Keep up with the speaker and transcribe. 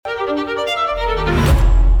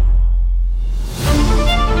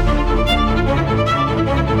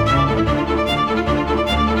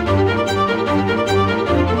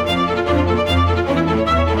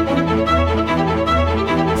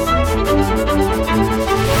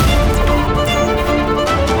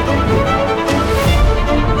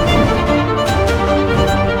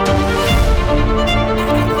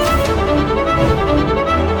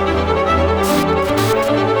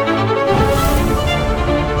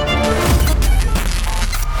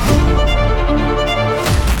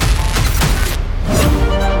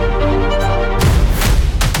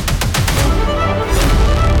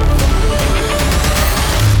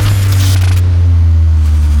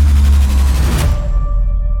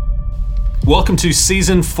Welcome to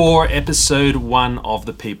Season 4, Episode 1 of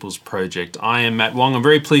The People's Project. I am Matt Wong. I'm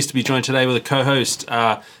very pleased to be joined today with a co-host,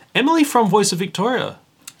 Emily from Voice of Victoria.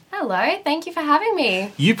 Hello, thank you for having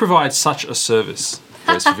me. You provide such a service,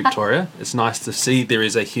 Voice of Victoria. It's nice to see there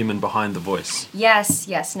is a human behind the voice.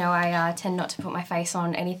 Yes. No, I tend not to put my face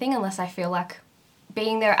on anything unless I feel like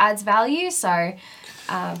being there adds value, so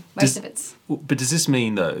most of it's... But does this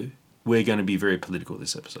mean, though, we're going to be very political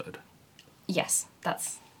this episode? Yes,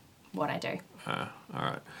 that's what I do.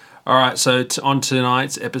 All right, so on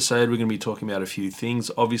tonight's episode, we're going to be talking about a few things.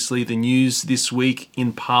 Obviously, the news this week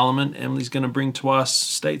in Parliament. Emily's going to bring to us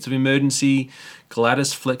states of emergency.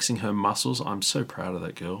 Gladys flexing her muscles. I'm so proud of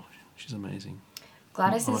that girl. She's amazing.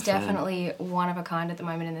 Gladys is definitely one of a kind at the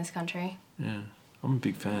moment in this country. Yeah, I'm a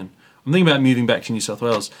big fan. I'm thinking about moving back to New South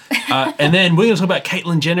Wales. And then we're going to talk about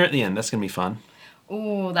Caitlyn Jenner at the end. That's going to be fun.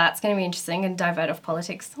 Ooh, that's going to be interesting and divert off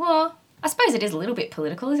politics. Well, I suppose it is a little bit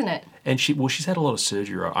political, isn't it? And she's had a lot of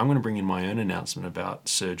surgery, right? I'm going to bring in my own announcement about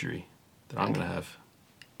surgery that I'm going to have.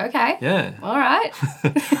 Okay. Yeah. All right.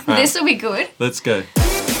 This will be good. Let's go.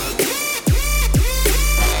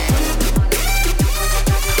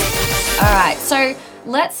 All right, so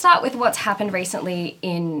let's start with what's happened recently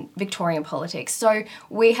in Victorian politics. So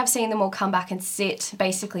we have seen them all come back and sit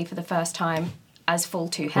basically for the first time as full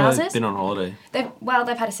two houses. Well, they've been on holiday. They've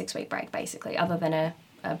had a 6-week break basically, other than a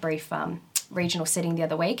brief regional sitting the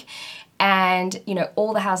other week. And, you know,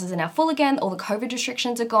 all the houses are now full again. All the COVID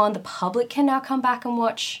restrictions are gone. The public can now come back and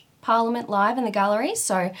watch Parliament live in the galleries.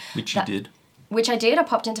 So Which you did. Which I did. I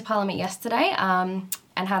popped into Parliament yesterday and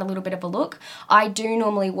had a little bit of a look. I do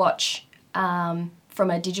normally watch from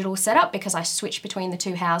a digital setup because I switch between the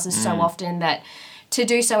two houses so often that to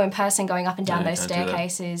do so in person, going up and down those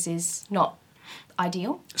staircases is not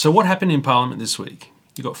ideal. So what happened in Parliament this week?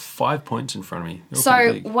 You got 5 points in front of me.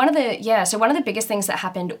 So one of the biggest things that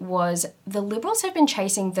happened was the Liberals have been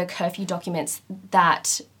chasing the curfew documents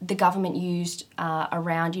that the government used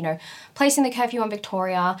around, you know, placing the curfew on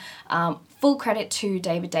Victoria. Full credit to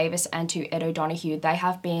David Davis and to Ed O'Donoghue. They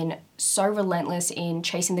have been so relentless in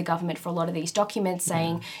chasing the government for a lot of these documents,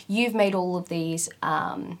 saying you've made all of these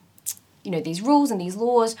these rules and these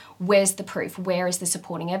laws. Where's the proof? Where is the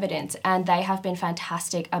supporting evidence? And they have been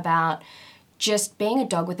fantastic about just being a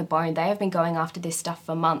dog with a bone. They have been going after this stuff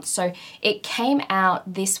for months. So it came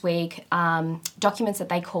out this week, documents that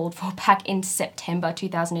they called for back in September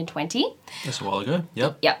 2020. That's a while ago,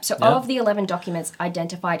 yep. Yep, so of the 11 documents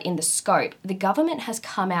identified in the scope, the government has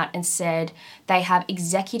come out and said they have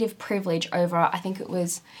executive privilege over, I think it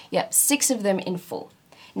was, 6 of them in full.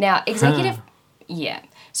 Now,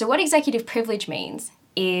 so what executive privilege means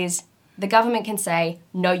is the government can say,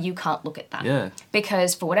 no, you can't look at that. Yeah.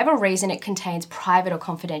 Because for whatever reason, it contains private or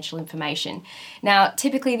confidential information. Now,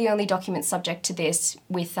 typically the only documents subject to this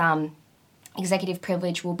with executive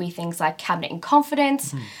privilege will be things like cabinet in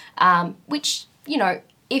confidence, which, you know,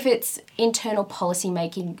 if it's internal policy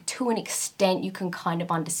making, to an extent you can kind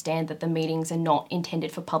of understand that the meetings are not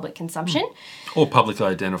intended for public consumption. Or publicly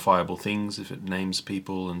identifiable things, if it names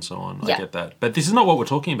people and so on. I get that. But this is not what we're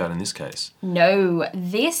talking about in this case. No,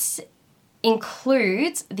 this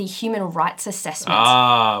includes the human rights assessments.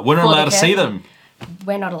 We're not allowed to see them.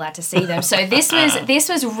 We're not allowed to see them. So this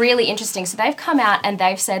was really interesting. So they've come out and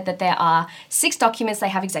they've said that there are 6 documents they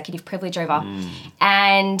have executive privilege over.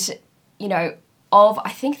 And, you know, I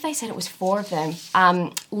think they said it was 4 of them,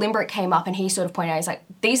 Limbrick came up and he sort of pointed out, he's like,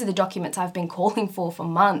 these are the documents I've been calling for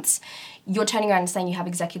months. You're turning around and saying you have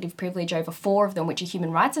executive privilege over 4 of them, which are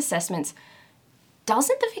human rights assessments.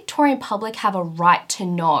 Doesn't the Victorian public have a right to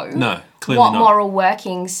know what moral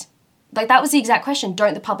workings... Like, that was the exact question.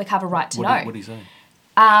 Don't the public have a right to know? What did he say?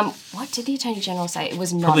 What did the Attorney General say? It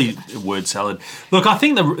was not... Probably a word salad. Look, I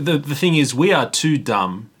think the thing is we are too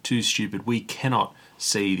dumb, too stupid. We cannot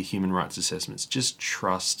see the human rights assessments. Just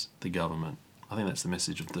trust the government. I think that's the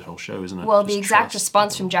message of the whole show, isn't it? Well, the exact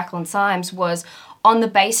response from Jacqueline Symes was on the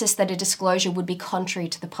basis that a disclosure would be contrary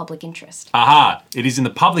to the public interest. Aha! It is in the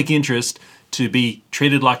public interest to be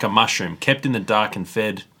treated like a mushroom, kept in the dark and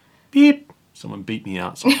fed. Beep. Someone beat me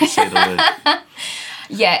out so I can say the word.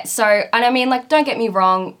 Yeah, so, and I mean, like, don't get me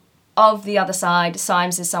wrong, of the other side,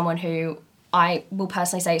 Symes is someone who I will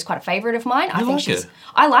personally say is quite a favourite of mine.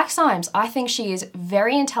 I like Symes. I think she is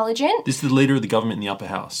very intelligent. This is the leader of the government in the upper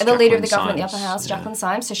house. The leader of the government in the upper house, Jacqueline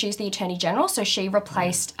Symes. So she's the Attorney General. So she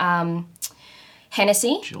replaced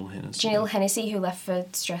Hennessy. Jill Hennessy, who left for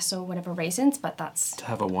stress or whatever reasons, but that's... To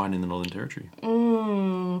have a wine in the Northern Territory.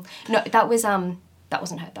 No, that wasn't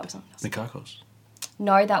her. That was someone else. Nikakos.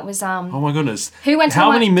 No, that was Oh my goodness. Who went to How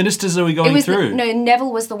the many ministers are we going through?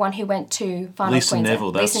 Neville was the one who went to Far North Lisa Queensland.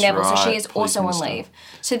 Neville, that's Lisa Neville, so she right, is Police also Minister. on leave.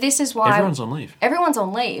 So this is why Everyone's on leave. Everyone's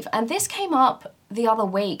on leave, and this came up the other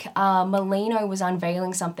week. Molino was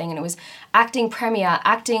unveiling something, and it was acting premier,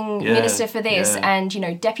 acting minister for this, yeah.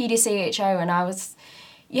 and deputy CHO, and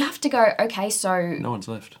you have to go. Okay, so No one's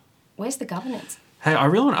left. where's the governance? Hey, I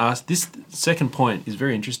really want to ask, this second point is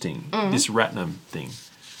very interesting, this Ratnam thing.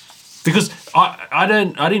 Because I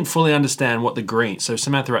didn't fully understand what the Greens, so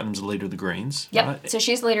Samantha Ratnam's the leader of the Greens. Yep. Right? So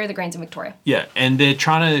she's the leader of the Greens in Victoria. Yeah, and they're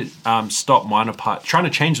trying to stop trying to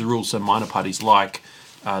change the rules so minor parties like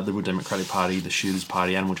Liberal Democratic Party, the Shooters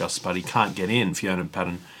Party, Animal Justice Party can't get in, Fiona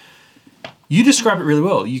Patten. You described it really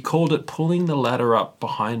well. You called it pulling the ladder up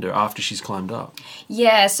behind her after she's climbed up.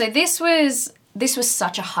 Yeah, so this was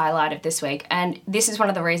such a highlight of this week, and this is one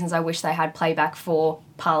of the reasons I wish they had playback for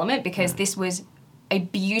Parliament, because this was a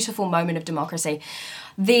beautiful moment of democracy.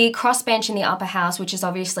 The crossbench in the upper house, which is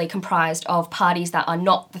obviously comprised of parties that are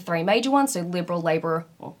not the three major ones, so Liberal, Labor,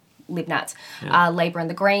 or Lib Nats, Labor and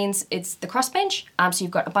the Greens, it's the crossbench. So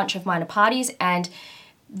you've got a bunch of minor parties, and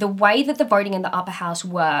the way that the voting in the upper house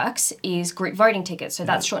works is group voting tickets. So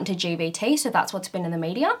that's shortened to GVT. So that's what's been in the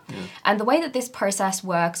media. Yeah. And the way that this process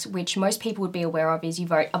works, which most people would be aware of, is you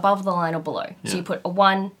vote above the line or below. Yeah. So you put a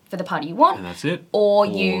 1 for the party you want. And that's it. Or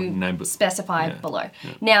you specify below.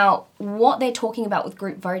 Yeah. Now, what they're talking about with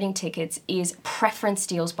group voting tickets is preference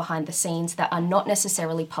deals behind the scenes that are not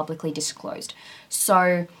necessarily publicly disclosed.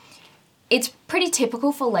 So it's pretty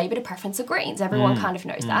typical for Labor to preference the Greens. Everyone kind of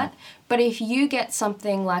knows that. But if you get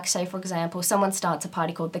something like, say, for example, someone starts a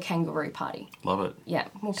party called the Kangaroo Party. Love it. Yeah.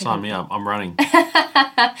 Sign me up. I'm running.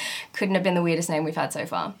 Couldn't have been the weirdest name we've had so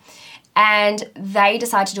far. And they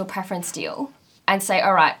decide to do a preference deal and say,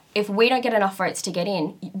 all right, if we don't get enough votes to get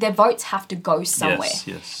in, their votes have to go somewhere.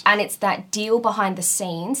 Yes. And it's that deal behind the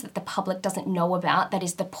scenes that the public doesn't know about that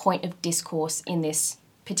is the point of discourse in this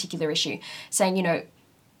particular issue. Saying,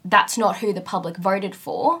 that's not who the public voted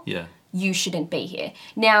for. Yeah. You shouldn't be here.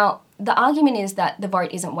 Now, the argument is that the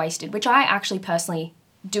vote isn't wasted, which I actually personally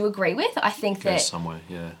do agree with. I think that somewhere,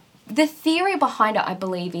 yeah. The theory behind it, I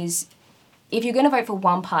believe, is if you're going to vote for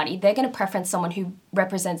one party, they're going to preference someone who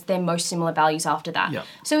represents their most similar values after that. Yep.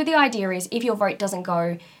 So the idea is if your vote doesn't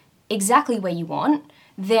go exactly where you want,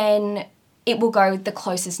 then it will go the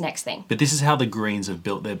closest next thing. But this is how the Greens have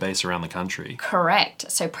built their base around the country.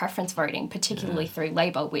 Correct. So preference voting, particularly through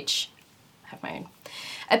Labor, which I have my own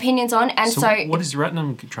opinions on. And so what is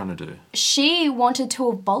Ratnam trying to do? She wanted to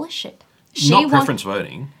abolish it. Not preference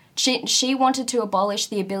voting. She wanted to abolish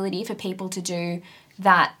the ability for people to do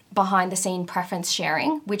that behind the scene preference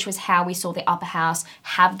sharing, which was how we saw the upper house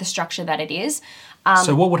have the structure that it is.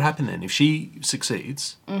 So what would happen then if she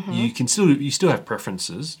succeeds? You still have preference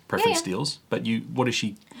deals, but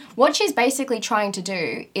What she's basically trying to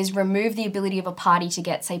do is remove the ability of a party to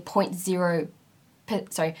get, say,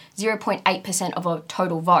 0.8% of a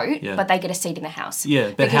total vote, but they get a seat in the House. Yeah,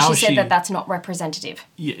 but because how she said that that's not representative.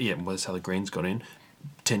 Yeah, well, that's how the Greens got in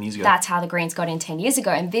 10 years ago. That's how the Greens got in 10 years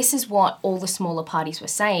ago. And this is what all the smaller parties were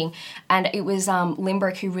saying. And it was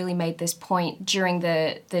Limbrick who really made this point during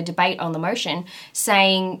the debate on the motion,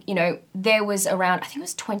 saying, there was around, I think it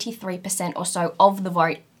was 23% or so of the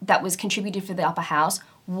vote that was contributed for the upper house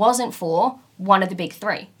wasn't for one of the big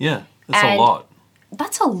three. Yeah, that's a lot.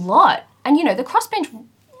 That's a lot. And, the crossbench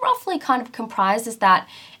roughly kind of comprises that.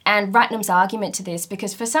 And Ratnam's argument to this,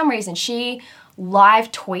 because for some reason she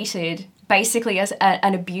live tweeted basically as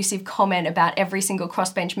an abusive comment about every single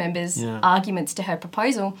crossbench member's arguments to her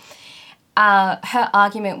proposal. Her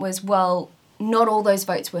argument was, well, not all those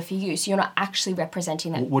votes were for you, so you're not actually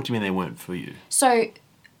representing them. What do you mean they weren't for you? So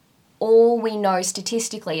all we know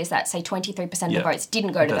statistically is that, say, 23% of the votes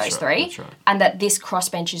didn't go to those three, and that this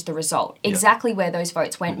crossbench is the result. Exactly where those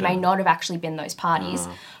votes went may not have actually been those parties.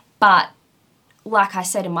 But like I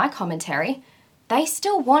said in my commentary, they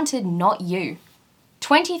still wanted not you.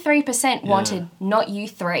 23% wanted not you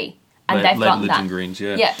three. And they've gotten that. Greens,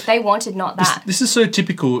 Yeah, they wanted not that. This is so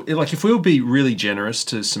typical. Like, if we would be really generous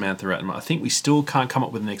to Samantha Ratnam, I think we still can't come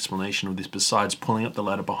up with an explanation of this besides pulling up the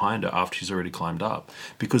ladder behind her after she's already climbed up.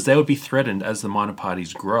 Because they would be threatened as the minor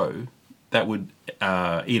parties grow. That would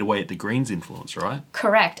eat away at the Greens' influence, right?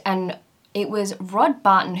 Correct. And it was Rod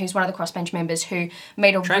Barton, who's one of the crossbench members, who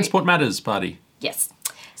made a... Transport Matters Party. Yes.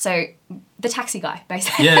 So the taxi guy,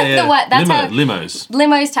 basically. Yeah. That's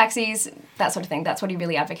Limos, taxis, that sort of thing. That's what he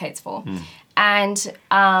really advocates for. And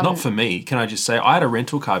not for me. Can I just say, I had a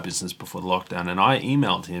rental car business before the lockdown, and I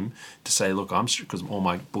emailed him to say, look, because all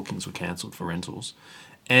my bookings were cancelled for rentals,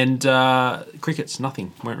 and crickets,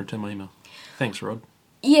 nothing. Won't return my email. Thanks, Rod.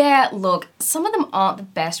 Yeah, look, some of them aren't the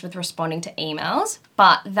best with responding to emails,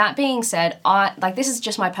 but that being said, this is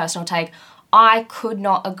just my personal take. I could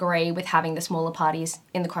not agree with having the smaller parties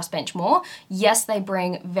in the crossbench more. Yes, they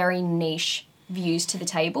bring very niche views to the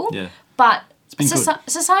table, but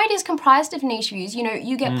society is comprised of niche views. You know,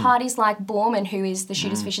 you get parties like Borman, who is the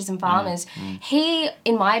Shooters, Fishers and Farmers. He,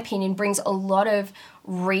 in my opinion, brings a lot of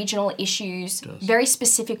regional issues, very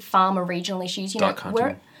specific farmer regional issues. Duck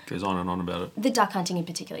hunting goes on and on about it. The duck hunting in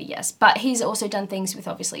particular, yes. But he's also done things with,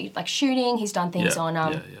 obviously, like shooting. He's done things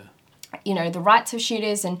on, you know, the rights of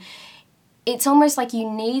shooters. And it's almost like you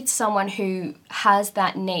need someone who has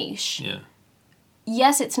that niche. Yeah.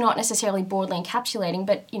 Yes, it's not necessarily broadly encapsulating,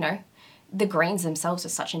 but, you know, the Greens themselves are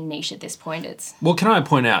such a niche at this point. Well, can I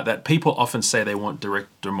point out that people often say they want direct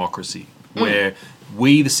democracy, where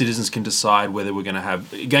we, the citizens, can decide whether we're going to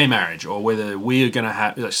have gay marriage or whether we are going to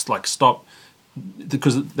have, like, stop,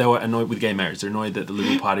 because they were annoyed with gay marriage. They're annoyed that the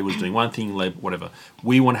Liberal Party was doing one thing, whatever.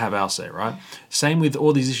 We want to have our say, right? Same with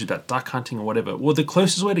all these issues about duck hunting or whatever. Well, the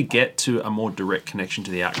closest way to get to a more direct connection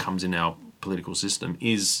to the outcomes in our political system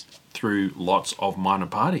is through lots of minor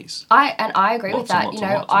parties. I agree with that. You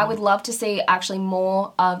know, I would love to see actually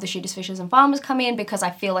more of the Shooters, Fishers and Farmers come in, because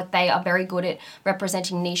I feel like they are very good at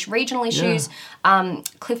representing niche regional issues.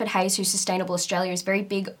 Clifford Hayes, who's Sustainable Australia, is very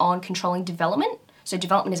big on controlling development. So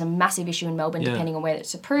development is a massive issue in Melbourne, depending on where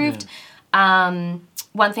it's approved.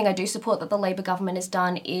 One thing I do support that the Labor government has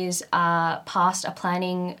done is passed a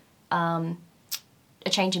planning, a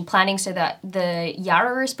change in planning so that the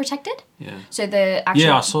Yarra is protected. Yeah. So the actual...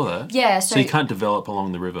 Yeah, I saw that. Yeah, so you can't develop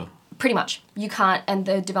along the river. Pretty much. You can't, and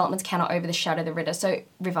the developments cannot overshadow the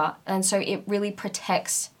river. And so it really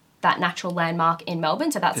protects that natural landmark in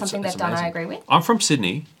Melbourne. So that's something they've done, I agree with. I'm from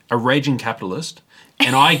Sydney, a raging capitalist,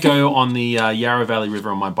 and I go on the Yarra Valley River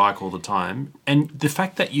on my bike all the time. And the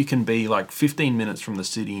fact that you can be like 15 minutes from the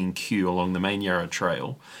city in Kew along the main Yarra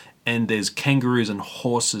Trail, and there's kangaroos and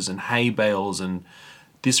horses and hay bales, and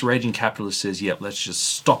this raging capitalist says, yep, let's just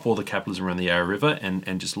stop all the capitalism around the Yarra River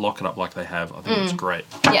and just lock it up like they have. I think it's great.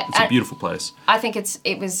 Yeah, it's a beautiful place. I think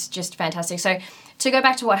it was just fantastic. So to go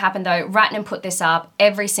back to what happened though, Ratnam put this up,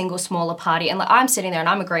 every single smaller party, and like, I'm sitting there and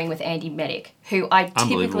I'm agreeing with Andy Medic, who I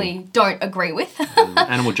typically don't agree with.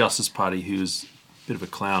 Animal Justice Party, who's a bit of a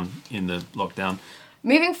clown in the lockdown.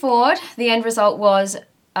 Moving forward, the end result was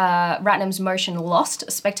Ratnam's motion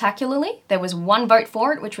lost spectacularly. There was one vote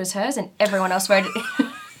for it, which was hers, and everyone else voted...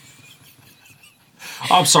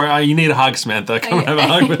 I'm sorry, you need a hug, Samantha. Come and have a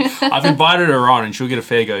hug. I've invited her on and she'll get a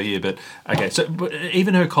fair go here. But okay, but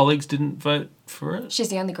even her colleagues didn't vote for it? She's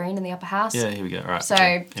the only Green in the upper house. Yeah, here we go. All right. So,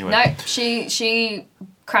 anyway. No, she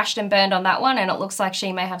crashed and burned on that one, and it looks like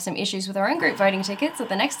she may have some issues with her own group voting tickets at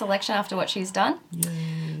the next election after what she's done.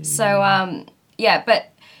 Yay. So, yeah,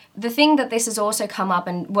 but the thing that this has also come up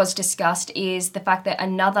and was discussed is the fact that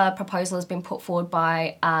another proposal has been put forward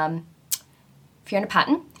by Fiona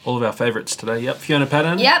Patten. All of our favourites today. Yep, Fiona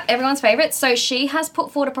Patten. Yep, everyone's favourite. So she has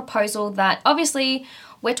put forward a proposal that obviously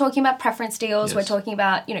we're talking about preference deals. Yes. We're talking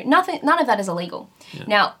about, none of that is illegal. Yeah.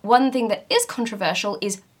 Now, one thing that is controversial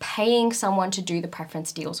is paying someone to do the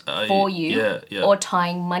preference deals for you or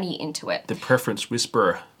tying money into it. The preference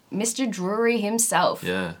whisperer. Mr. Drury himself,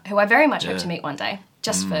 who I very much hope to meet one day,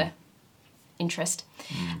 just for interest.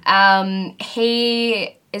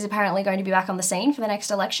 He is apparently going to be back on the scene for the next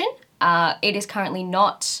election. It is currently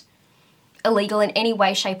not illegal in any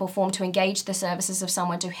way, shape or form to engage the services of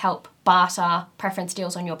someone to help barter preference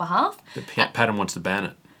deals on your behalf. But Patten wants to ban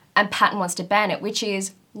it. And Patten wants to ban it, which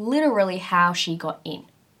is literally how she got in.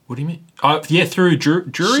 What do you mean? Yeah, through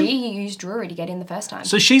Drury? She used Drury to get in the first time.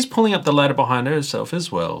 So she's pulling up the ladder behind herself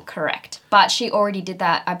as well. Correct. But she already did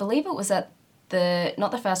that. I believe it was at not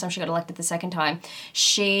the first time she got elected, the second time.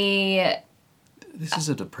 This is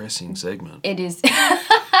a depressing segment. It is.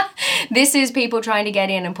 This is people trying to get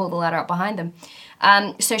in and pull the ladder up behind them.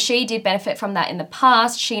 So she did benefit from that in the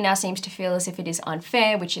past. She now seems to feel as if it is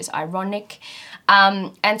unfair, which is ironic.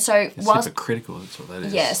 And so it's hypocritical, that's what that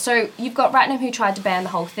is. Yeah, so you've got Ratnam who tried to ban the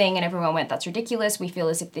whole thing and everyone went, that's ridiculous. We feel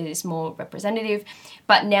as if it is more representative.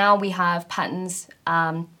 But now we have Patten's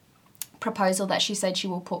proposal that she said she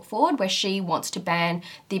will put forward where she wants to ban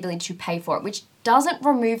the ability to pay for it, which doesn't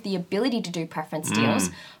remove the ability to do preference deals.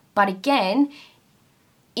 But again,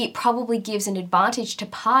 it probably gives an advantage to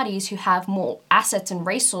parties who have more assets and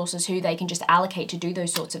resources who they can just allocate to do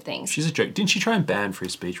those sorts of things. She's a joke. Didn't she try and ban free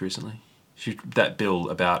speech recently? That bill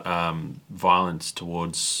about violence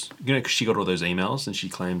towards... because she got all those emails and she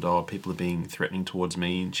claimed, people are being threatening towards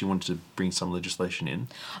me, and she wanted to bring some legislation in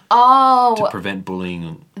to prevent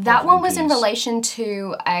bullying. That one was in MPs. relation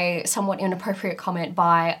to a somewhat inappropriate comment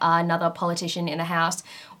by another politician in the House,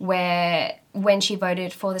 where when she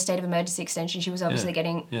voted for the state of emergency extension, she was obviously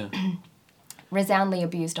getting Yeah. resoundingly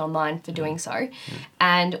abused online for doing so.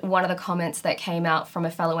 And one of the comments that came out from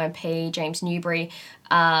a fellow MP, James Newbury,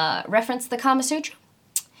 referenced the Kama Sutra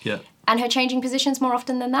Yeah. and her changing positions more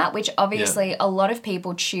often than that, which obviously a lot of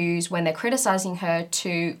people choose when they're criticising her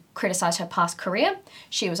to criticise her past career.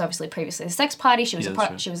 She was obviously previously a sex party. She was Yeah, that's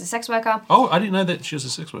right. she was a sex worker. Oh, I didn't know that she was a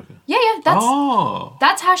sex worker. Yeah, Oh.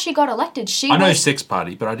 that's how she got elected. I know sex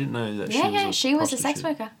party, but I didn't know that she was a sex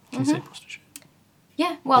prostitute. worker. Can you say prostitute?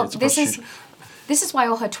 Yeah, well, it's a this is why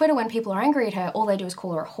all her Twitter, when people are angry at her, all they do is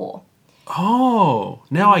call her a whore. Oh,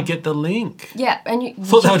 now I get the link. Yeah, and you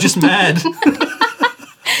Thought they were just mad.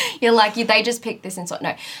 you're like, they just picked this insult.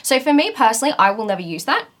 No. So for me personally, I will never use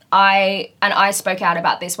that. I spoke out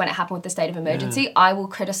about this when it happened with the state of emergency. Yeah. I will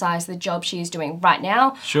criticise the job she is doing right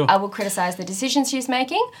now. Sure. I will criticise the decisions she's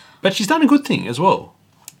making. But she's done a good thing as well.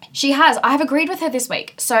 She has. I have agreed with her this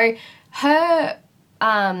week. So her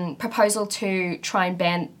proposal to try and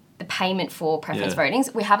ban the payment for preference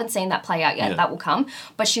votings, we haven't seen that play out yet. Yeah. That will come.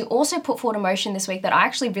 But she also put forward a motion this week that I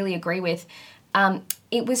actually really agree with.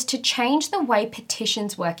 It was to change the way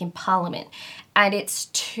petitions work in Parliament. And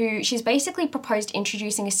she's basically proposed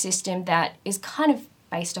introducing a system that is kind of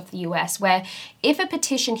based off the US, where if a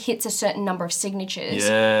petition hits a certain number of signatures,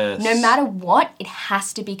 no matter what, it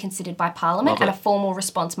has to be considered by Parliament Love and it. a formal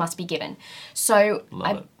response must be given. So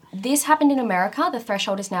this happened in America. The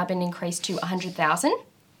threshold has now been increased to 100,000.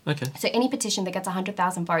 Okay. So any petition that gets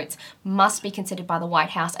 100,000 votes must be considered by the White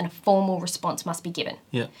House and a formal response must be given.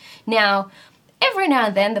 Yeah. Now, every now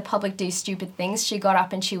and then the public do stupid things. She got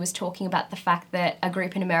up and she was talking about the fact that a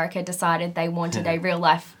group in America decided they wanted a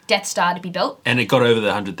real-life Death Star to be built. And it got over the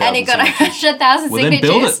 100,000 And it got signatures. 100,000 Well, signatures. then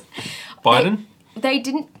build it. Biden? They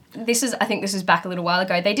didn't... I think this was back a little while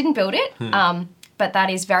ago. They didn't build it. But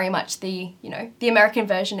that is very much the American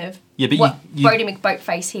version of but you- Bodie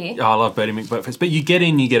McBoatface here. Oh, I love Bodie McBoatface. But you get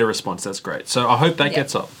in, you get a response. That's great. So I hope that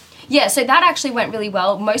gets up. Yeah, so that actually went really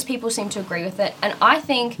well. Most people seem to agree with it. And I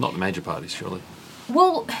think... Not the major parties, surely.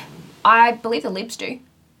 Well, I believe the Libs do.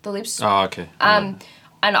 The Libs... Oh, okay. And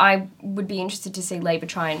I would be interested to see Labor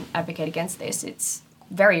try and advocate against this. It's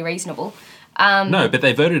very reasonable. No, but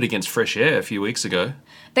they voted against Fresh Air a few weeks ago.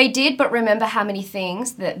 They did, but remember how many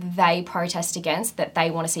things that they protest against that they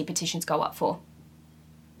want to see petitions go up for.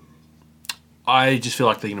 I just feel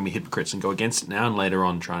like they're going to be hypocrites and go against it now and later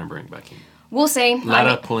on try and bring it back in. We'll see.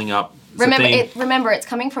 Ladder pulling up. Remember, it's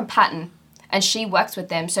coming from Patton, and she works with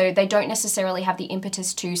them, so they don't necessarily have the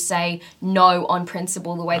impetus to say no on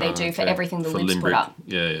principle the way they do for everything the For Libs put Limbrick. up.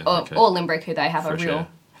 Yeah. Or Okay. Limbrick, who they have Fresh a real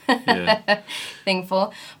Air. Yeah. thing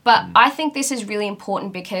for. But I think this is really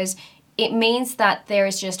important because it means that there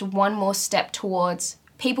is just one more step towards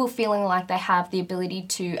people feeling like they have the ability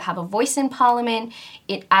to have a voice in Parliament.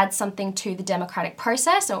 It adds something to the democratic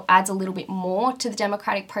process, or adds a little bit more to the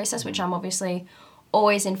democratic process, which I'm obviously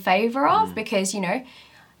always in favour of because, you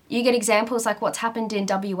get examples like what's happened in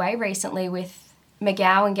WA recently with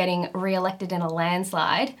McGowan getting re-elected in a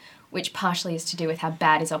landslide, which partially is to do with how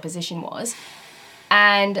bad his opposition was,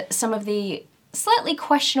 and some of the slightly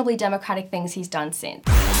questionably democratic things he's done since.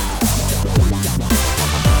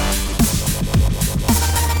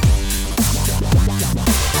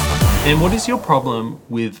 And what is your problem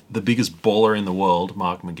with the biggest baller in the world,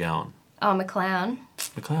 Mark McGowan? Oh, McClown.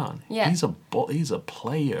 McClown. Yeah. He's a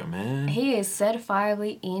player, man. He is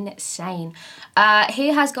certifiably insane. He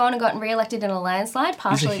has gone and gotten re-elected in a landslide. He's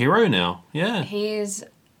Partially, a hero now. Yeah. He is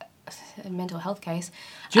a mental health case.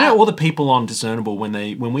 Do you know all the people on Discernible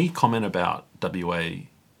when we comment about WA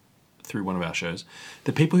through one of our shows,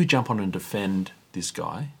 the people who jump on and defend this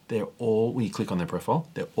guy, they're all, when you click on their profile,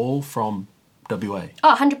 they're all from WA.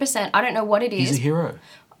 Oh, 100%. I don't know what it is. He's a hero.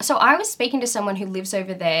 So I was speaking to someone who lives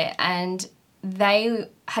over there, and they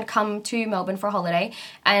had come to Melbourne for a holiday,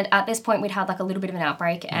 and at this point we'd had like a little bit of an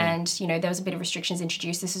outbreak, and there was a bit of restrictions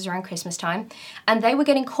introduced. This is around Christmas time, and they were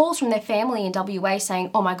getting calls from their family in WA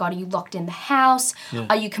saying, "Oh my God, are you locked in the house?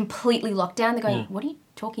 Are you completely locked down?" They're going, "What are you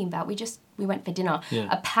talking about? We went for dinner." Yeah.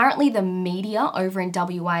 Apparently the media over in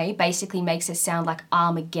WA basically makes it sound like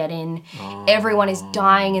Armageddon. Everyone is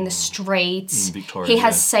dying in the streets. In Victoria, he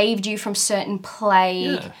has yeah. saved you from certain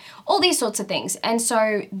plague. Yeah. All these sorts of things. And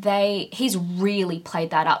so he's really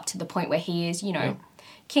played that up to the point where he is,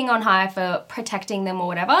 king on high for protecting them or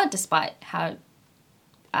whatever, despite how...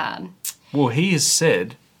 Well, he has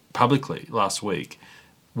said publicly last week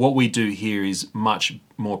what we do here is much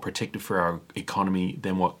more protective for our economy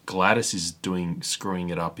than what Gladys is doing, screwing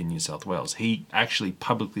it up in New South Wales. He actually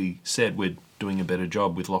publicly said we're doing a better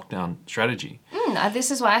job with lockdown strategy.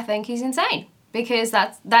 This is why I think he's insane, because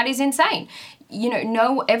that is insane.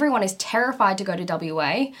 Everyone is terrified to go to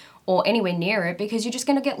WA or anywhere near it because you're just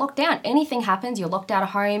going to get locked down. Anything happens, you're locked out of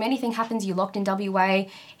home. Anything happens, you're locked in WA.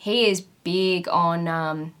 He is big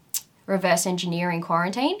on reverse engineering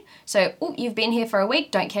quarantine. So, you've been here for a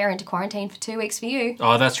week, don't care, into quarantine for 2 weeks for you.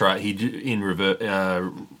 Oh, that's right. He in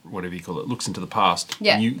whatever you call it, looks into the past.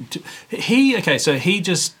 Yeah. So he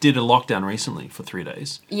just did a lockdown recently for 3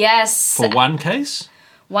 days. Yes. For one case.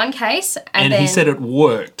 One case, and then he said it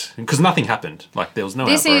worked because nothing happened. Like there was no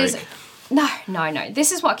outbreak. No.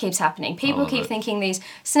 This is what keeps happening. People keep thinking these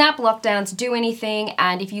snap lockdowns do anything,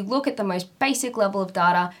 and if you look at the most basic level of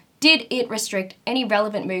data, did it restrict any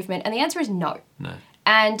relevant movement? And the answer is no. No.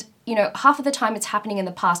 And, half of the time it's happening in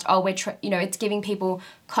the past, it's giving people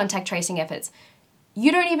contact tracing efforts.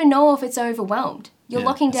 You don't even know if it's overwhelmed. You're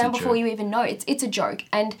locking down before you even know. It's a joke.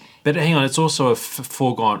 But hang on, it's also a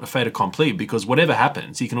fait accompli because whatever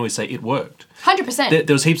happens, you can always say it worked. 100%.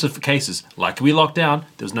 There was heaps of cases. Like we locked down,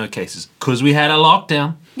 there was no cases because we had a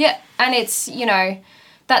lockdown. Yeah, and it's,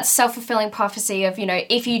 that self-fulfilling prophecy of,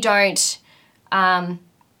 if you don't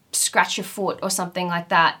scratch your foot or something like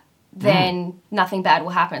that, then nothing bad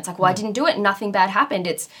will happen. It's like, I didn't do it, nothing bad happened.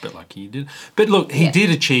 But like he did. But look, he did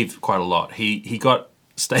achieve quite a lot. He got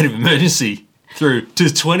state of emergency through to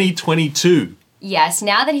 2022. Yes,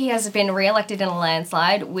 now that he has been re-elected in a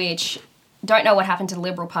landslide, which don't know what happened to the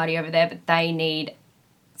Liberal Party over there, but they need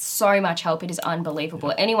so much help. It is unbelievable.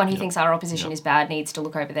 Yep. Anyone who thinks our opposition is bad needs to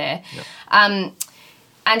look over there. Yep.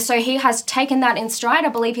 And so he has taken that in stride. I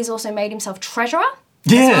believe he's also made himself treasurer.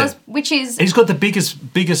 Yeah. Which is... He's got the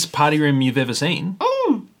biggest party room you've ever seen.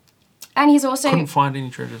 And he's also... Couldn't find any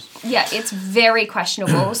treasures. Yeah, it's very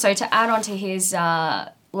questionable. So to add on to his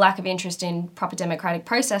lack of interest in proper democratic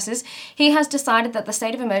processes, he has decided that the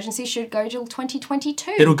state of emergency should go till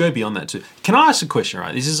 2022. It'll go beyond that too. Can I ask a question,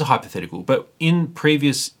 right? This is a hypothetical, but in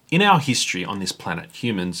our history on this planet,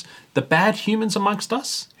 humans, the bad humans amongst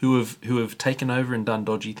us who have taken over and done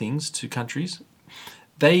dodgy things to countries,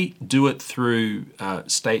 they do it through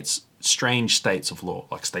strange states of law,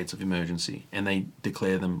 like states of emergency, and they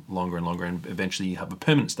declare them longer and longer, and eventually you have a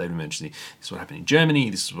permanent state of emergency. This is what happened in Germany,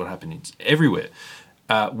 this is what happened everywhere.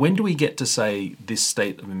 When do we get to say this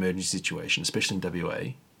state of emergency situation, especially in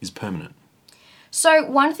WA, is permanent? So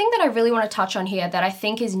one thing that I really want to touch on here that I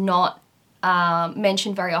think is not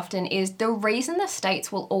mentioned very often is the reason the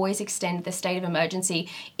states will always extend the state of emergency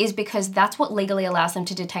is because that's what legally allows them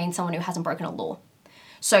to detain someone who hasn't broken a law.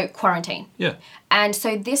 So quarantine. Yeah. And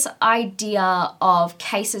so this idea of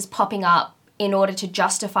cases popping up in order to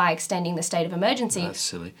justify extending the state of emergency, that's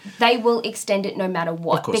silly. They will extend it no matter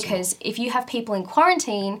what. Because if you have people in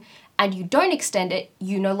quarantine and you don't extend it,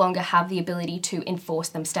 you no longer have the ability to enforce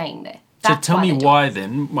them staying there. That's so tell me why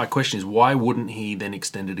then, my question is, why wouldn't he then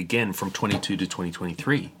extend it again from 22 to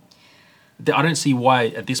 2023? I don't see why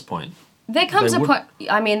at this point. There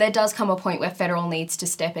does come a point where federal needs to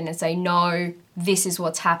step in and say, no, this is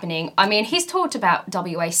what's happening. I mean, he's talked about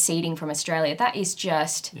WA ceding from Australia. That is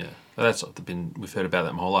just... Yeah, we've heard about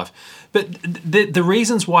that my whole life. But the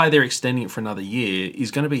reasons why they're extending it for another year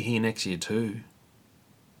is going to be here next year too.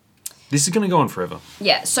 This is going to go on forever.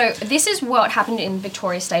 Yeah, so this is what happened in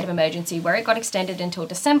Victoria's state of emergency, where it got extended until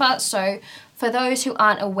December. So for those who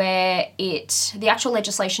aren't aware, the actual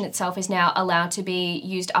legislation itself is now allowed to be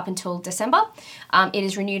used up until December. It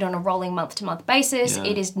is renewed on a rolling month-to-month basis. Yeah.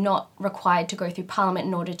 It is not required to go through Parliament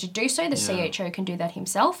in order to do so. The CHO can do that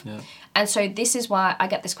himself. Yeah. And so this is why I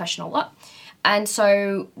get this question a lot. And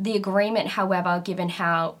so the agreement, however, given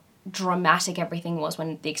how dramatic everything was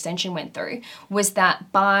when the extension went through, was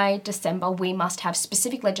that by December we must have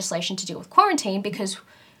specific legislation to deal with quarantine because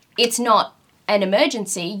it's not an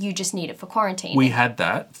emergency, you just need it for quarantine. We had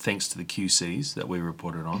that, thanks to the QCs that we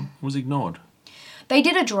reported on. It was ignored. They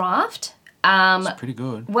did a draft. It's pretty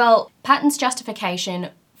good. Well, Patton's justification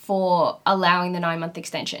for allowing the 9-month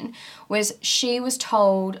extension was she was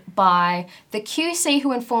told by the QC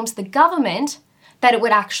who informs the government that it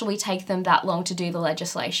would actually take them that long to do the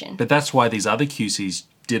legislation. But that's why these other QCs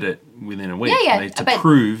did it within a week. Yeah. To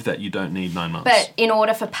prove that you don't need 9 months. But in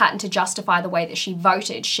order for Patton to justify the way that she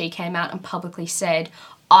voted, she came out and publicly said,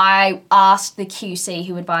 I asked the QC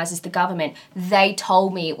who advises the government. They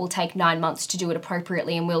told me it will take 9 months to do it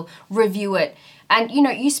appropriately and we'll review it. And,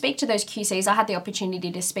 you speak to those QCs. I had the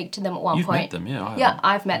opportunity to speak to them at one You've point. Met them, yeah. Yeah,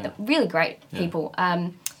 I've met them. Really great people.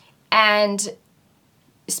 And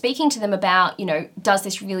speaking to them about, does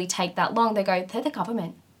this really take that long? They go, they're the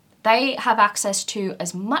government. They have access to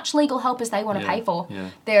as much legal help as they want to pay for. Yeah.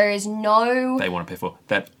 There is no... They want to pay for.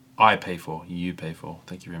 That I pay for, you pay for.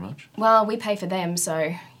 Thank you very much. Well, we pay for them,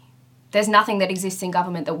 so there's nothing that exists in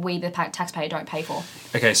government that we, the taxpayer, don't pay for.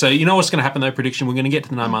 Okay, so you know what's going to happen though, prediction? We're going to get to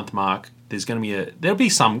the 9-month mark. There's going to be there'll be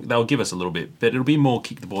some, they'll give us a little bit, but it'll be more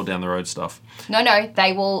kick the ball down the road stuff. No,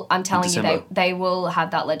 they will, I'm telling you, they will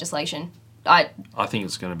have that legislation. I think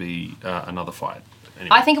it's going to be another fight.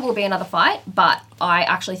 Anyway. I think it will be another fight, but I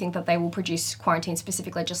actually think that they will produce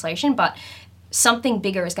quarantine-specific legislation, but something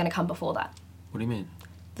bigger is going to come before that. What do you mean?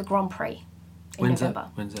 The Grand Prix in When's November.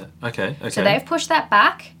 When's that? Okay. So they've pushed that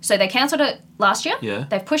back. So they cancelled it last year. Yeah.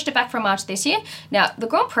 They've pushed it back from March this year. Now, the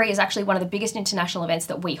Grand Prix is actually one of the biggest international events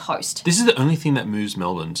that we host. This is the only thing that moves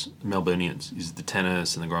Melburnians, is the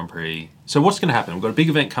tennis and the Grand Prix. So what's going to happen? We've got a big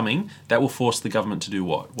event coming that will force the government to do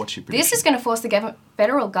what? What's your prediction? This is going to force the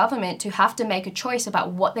federal government to have to make a choice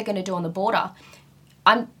about what they're going to do on the border.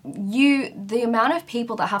 The amount of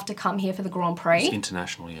people that have to come here for the Grand Prix it's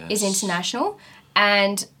international, yes. is international,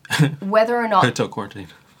 and whether or not hotel quarantine,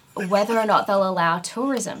 whether or not they'll allow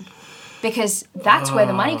tourism, because that's where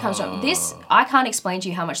the money comes from. This, I can't explain to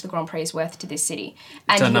you how much the Grand Prix is worth to this city.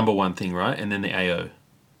 And it's our number one thing, right? And then the AO.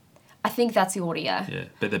 I think that's the order, yeah. Yeah,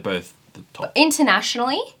 but they're both the top. But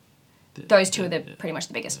internationally, those two are pretty much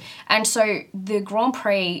the biggest. And so the Grand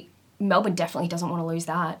Prix, Melbourne definitely doesn't want to lose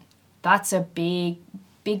that. That's a big,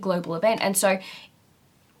 big global event. And so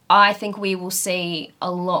I think we will see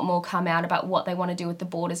a lot more come out about what they want to do with the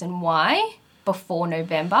borders and why before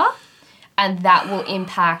November. And that will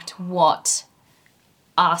impact what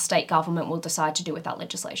our state government will decide to do with that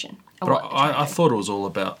legislation. But I thought it was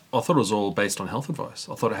all based on health advice.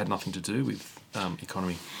 I thought it had nothing to do with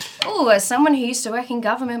economy. Oh, as someone who used to work in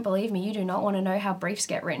government, believe me, you do not want to know how briefs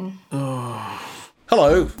get written.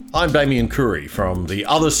 Hello, I'm Damien Curry from The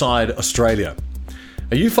Other Side Australia.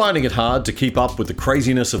 Are you finding it hard to keep up with the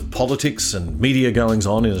craziness of politics and media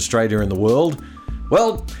goings-on in Australia and the world?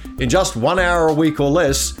 Well, in just 1 hour a week or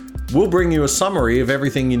less, we'll bring you a summary of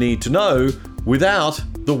everything you need to know without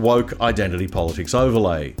the woke identity politics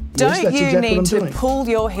overlay. Don't you need to pull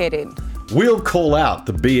your head in? We'll call out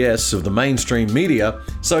the BS of the mainstream media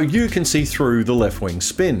so you can see through the left-wing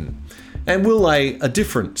spin. And we'll lay a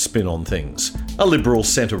different spin on things. A liberal,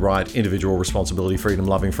 centre-right, individual responsibility,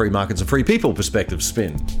 freedom-loving, free markets and free people perspective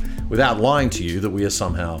spin. Without lying to you that we are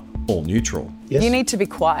somehow all neutral. Yes. You need to be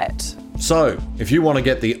quiet. So, if you want to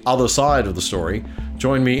get the other side of the story,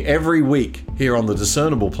 join me every week here on the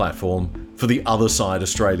Discernible platform for The Other Side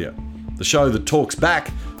Australia, the show that talks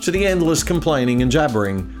back to the endless complaining and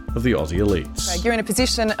jabbering of the Aussie elites. You're in a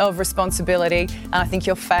position of responsibility, and I think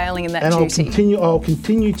you're failing in that and duty. I'll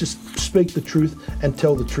continue to speak the truth and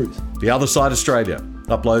tell the truth. The Other Side Australia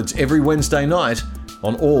uploads every Wednesday night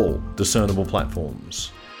on all Discernible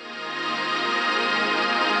platforms.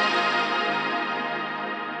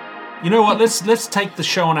 You know what? Let's take the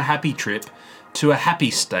show on a happy trip to a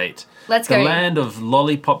happy state. Let's go. The land of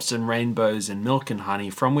lollipops and rainbows and milk and honey,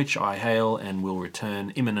 from which I hail and will return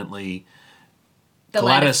imminently.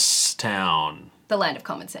 Gladys Town. The land of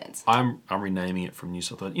common sense. I'm renaming it from New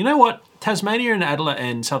South Wales. You know what? Tasmania and Adelaide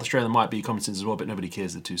and South Australia might be common sense as well, but nobody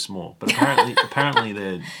cares. They're too small. But apparently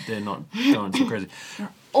they're not going too crazy.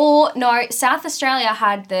 Or, no, South Australia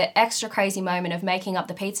had the extra crazy moment of making up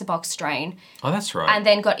the pizza box strain. Oh, that's right. And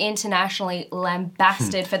then got internationally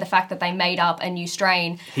lambasted for the fact that they made up a new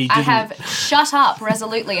strain. I have shut up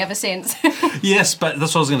resolutely ever since. Yes, but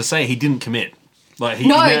that's what I was going to say. He didn't commit.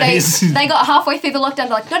 They got halfway through the lockdown. They're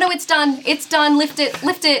like, no, it's done. Lift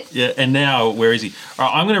it. Yeah, and now where is he? All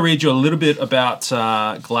right, I'm going to read you a little bit about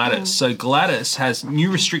Gladys. So Gladys has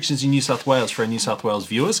new restrictions in New South Wales for our New South Wales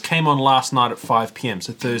viewers. Came on last night at 5 p.m,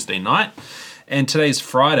 so Thursday night. And today's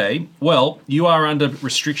Friday. Well, you are under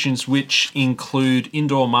restrictions which include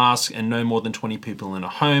indoor masks and no more than 20 people in a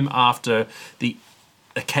home after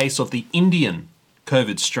a case of the Indian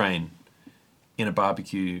COVID strain in a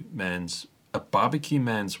barbecue man's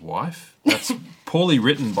wife? That's poorly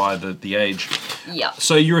written by the Age. Yeah.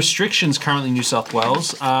 So your restrictions currently in New South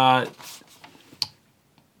Wales are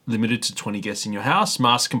limited to 20 guests in your house,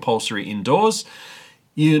 mask compulsory indoors.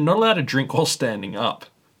 You're not allowed to drink while standing up.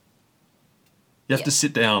 You have to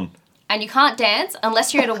sit down. And you can't dance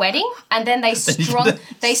unless you're at a wedding, and then they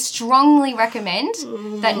strongly recommend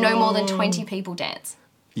that no more than 20 people dance.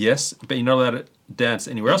 Yes, but you're not allowed to dance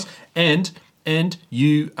anywhere else. And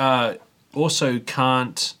you also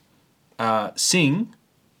can't sing.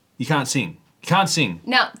 You can't sing.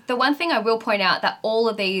 Now, the one thing I will point out that all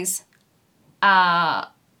of these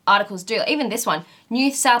articles do, even this one,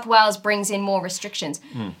 New South Wales brings in more restrictions.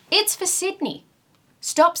 It's for Sydney.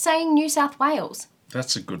 Stop saying New South Wales.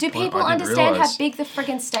 That's a good Do point. people I didn't understand realise. how big the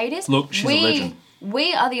friggin' state is? Look, she's a legend.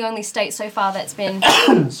 We are the only state so far that's been...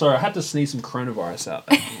 Sorry, I had to sneeze some coronavirus out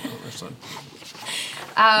there.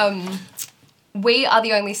 we are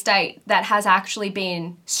the only state that has actually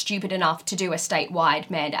been stupid enough to do a statewide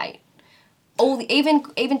mandate. Even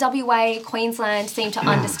WA, Queensland seem to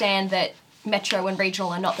understand that metro and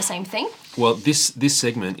regional are not the same thing. Well, this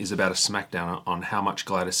segment is about a smackdown on how much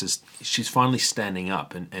Gladys is... She's finally standing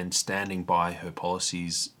up and standing by her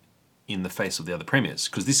policies in the face of the other premiers.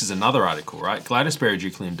 Because this is another article, right? Gladys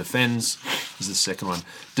Berejiklian defends... This is the second one.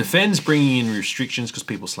 Defends bringing in restrictions because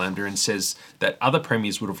people slammed her and says that other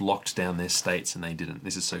premiers would have locked down their states and they didn't.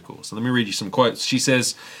 This is so cool. So let me read you some quotes. She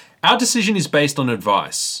says, "Our decision is based on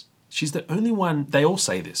advice." She's the only one... They all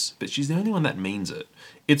say this, but she's the only one that means it.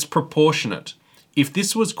 "It's proportionate. If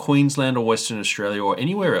this was Queensland or Western Australia or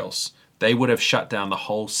anywhere else, they would have shut down the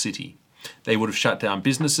whole city. They would have shut down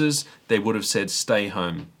businesses. They would have said, stay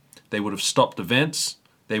home. They would have stopped events.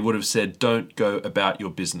 They would have said, don't go about your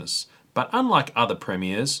business. But unlike other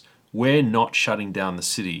premiers, we're not shutting down the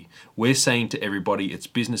city. We're saying to everybody it's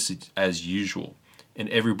business as usual. And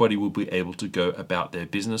everybody will be able to go about their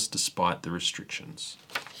business despite the restrictions."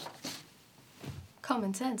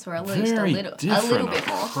 Common sense, or at least Very a little different bit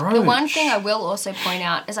more. approach. The one thing I will also point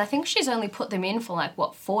out is I think she's only put them in for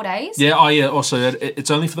 4 days? Yeah, oh yeah, also it's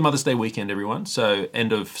only for the Mother's Day weekend, everyone. So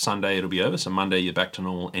end of Sunday it'll be over. So Monday you're back to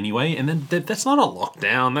normal anyway. And then that's not a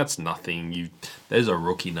lockdown. That's nothing. Those are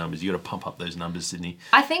rookie numbers. You got to pump up those numbers, Sydney.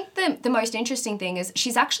 I think the most interesting thing is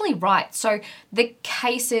she's actually right. So the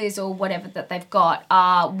cases or whatever that they've got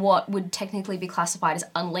are what would technically be classified as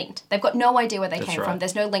unlinked. They've got no idea where they came from.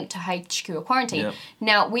 There's no link to HQ or quarantine. Yep.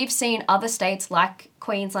 Now, we've seen other states like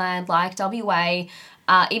Queensland, like WA,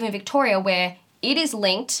 even Victoria, where it is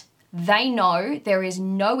linked. They know there is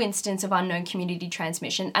no instance of unknown community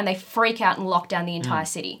transmission and they freak out and lock down the entire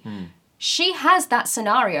city. She has that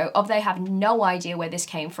scenario of they have no idea where this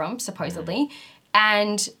came from, supposedly,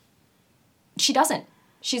 and she doesn't.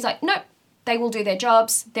 She's like, nope, they will do their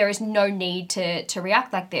jobs. There is no need to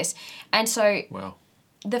react like this. And so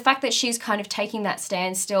the fact that she's kind of taking that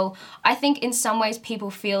stand still, I think in some ways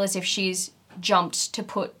people feel as if she's jumped to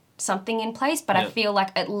put something in place, but I feel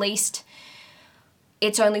like at least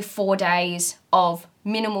it's only 4 days of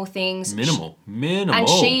minimal things. Minimal. And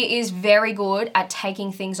she is very good at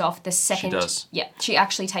taking things off the second. She does. Yeah, she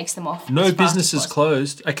actually takes them off. No businesses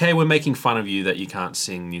closed. Okay, we're making fun of you that you can't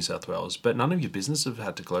sing New South Wales, but none of your businesses have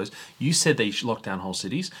had to close. You said they locked down whole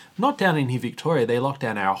cities. Not down in here, Victoria. They locked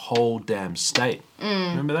down our whole damn state.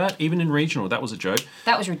 Remember that? Even in regional, that was a joke.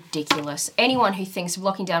 That was ridiculous. Anyone who thinks of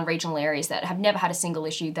locking down regional areas that have never had a single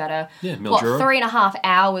issue that are, 3.5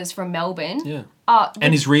 hours from Melbourne. Yeah.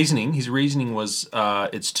 And his reasoning was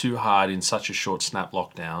it's too hard in such a short snap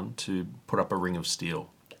lockdown to put up a ring of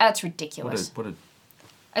steel. That's ridiculous.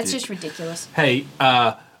 It's dick. just ridiculous. Hey,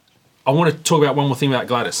 I want to talk about one more thing about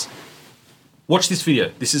Gladys. Watch this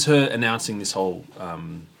video. This is her announcing this whole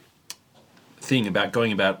thing about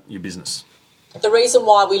going about your business. The reason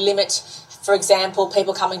why we limit, for example,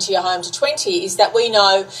 people coming to your home to 20 is that we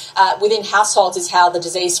know within households is how the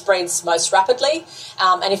disease spreads most rapidly.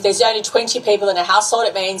 And if there's only 20 people in a household,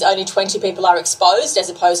 it means only 20 people are exposed as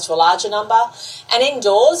opposed to a larger number. And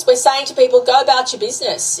indoors, we're saying to people, go about your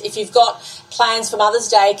business. If you've got plans for Mother's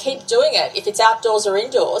Day, keep doing it, if it's outdoors or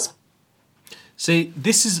indoors. See,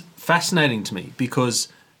 this is fascinating to me because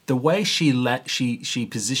the way she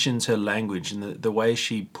positions her language and the way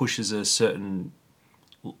she pushes a certain...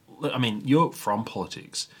 I mean, you're from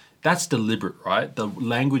politics. That's deliberate, right? The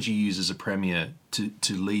language you use as a premier to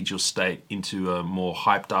lead your state into a more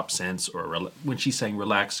hyped up sense, or when she's saying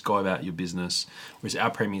relax, go about your business, whereas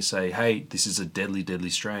our premiers say, hey, this is a deadly, deadly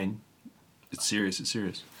strain. It's serious, it's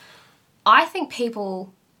serious. I think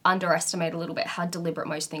people underestimate a little bit how deliberate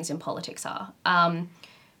most things in politics are.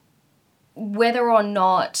 Whether or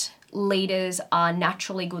not leaders are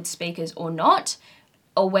naturally good speakers or not,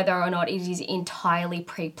 or whether or not it is entirely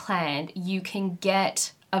pre-planned, you can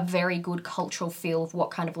get a very good cultural feel of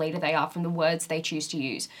what kind of leader they are from the words they choose to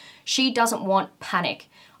use. She doesn't want panic.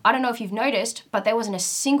 I don't know if you've noticed, but there wasn't a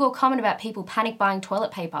single comment about people panic buying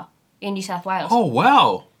toilet paper in New South Wales. Oh,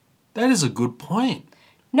 wow. That is a good point.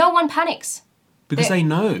 No one panics. Because they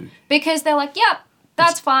know. Because they're like, yep,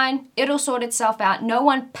 that's fine. It'll sort itself out. No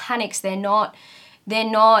one panics. They're not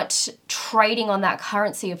trading on that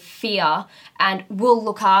currency of fear and we'll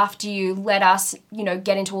look after you, let us,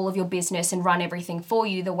 get into all of your business and run everything for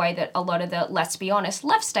you the way that a lot of the, let's be honest,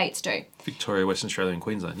 left states do. Victoria, Western Australia and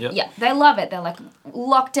Queensland, yep. Yeah, they love it. They're like,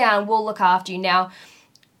 lockdown, we'll look after you. Now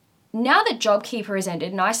that JobKeeper has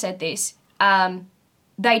ended, and I said this,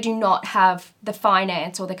 they do not have the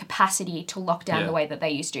finance or the capacity to lock down the way that they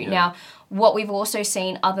used to. Yeah. Now, what we've also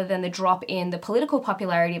seen, other than the drop in the political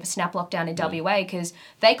popularity of a snap lockdown in WA, because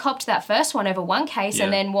they copped that first one over one case,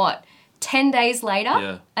 and then 10 days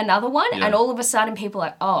later, another one, and all of a sudden people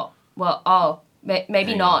are like,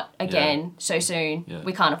 maybe not again so soon. Yeah.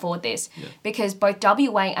 We can't afford this. Because both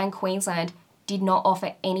WA and Queensland did not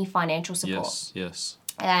offer any financial support. Yes.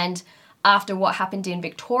 And after what happened in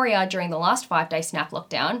Victoria during the last 5-day snap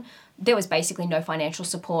lockdown, there was basically no financial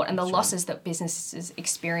support, and the losses that businesses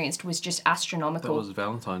experienced was just astronomical. That was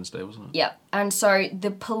Valentine's Day, wasn't it? Yeah. And so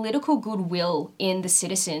the political goodwill in the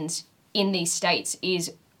citizens in these states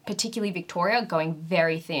is, particularly Victoria, going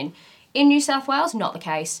very thin. In New South Wales, not the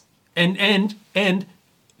case. And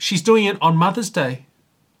she's doing it on Mother's Day.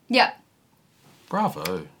 Yeah.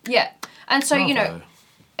 Bravo. Yeah. And so, you know, Bravo.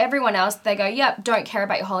 everyone else, they go, yep, don't care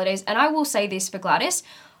about your holidays. And I will say this for Gladys,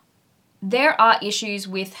 there are issues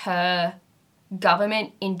with her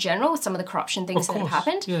government in general, with some of the corruption things that have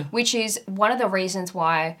happened, which is one of the reasons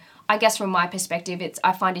why, I guess from my perspective,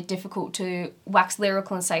 I find it difficult to wax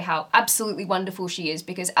lyrical and say how absolutely wonderful she is,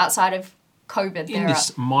 because outside of COVID,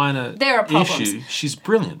 there are problems. issue, she's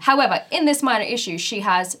brilliant. However, in this minor issue, she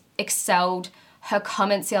has excelled. Her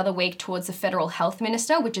comments the other week towards the Federal Health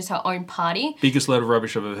Minister, which is her own party. Biggest load of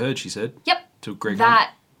rubbish I've ever heard, she said. Yep. To Greg Hunt.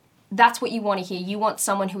 That's what you want to hear. You want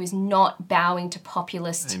someone who is not bowing to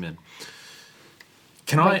populist Amen.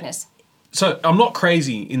 weakness. So I'm not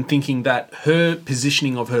crazy in thinking that her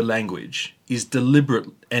positioning of her language is deliberate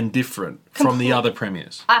and different from the other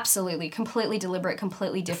premiers. Absolutely. Completely deliberate,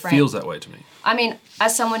 completely different. It feels that way to me. I mean,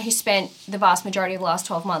 as someone who spent the vast majority of the last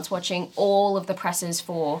 12 months watching all of the presses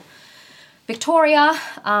for Victoria,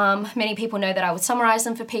 many people know that I would summarise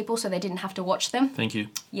them for people so they didn't have to watch them. Thank you.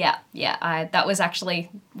 Yeah. That was actually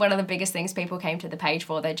one of the biggest things people came to the page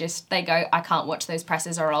for. They go, I can't watch those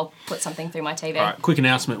presses or I'll put something through my TV. All right, quick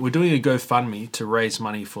announcement. We're doing a GoFundMe to raise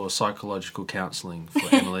money for psychological counselling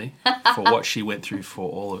for Emily for what she went through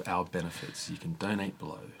for all of our benefits. You can donate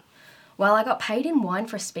below. Well, I got paid in wine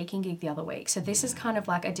for a speaking gig the other week, so this is kind of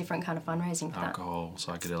like a different kind of fundraising for that. Alcohol,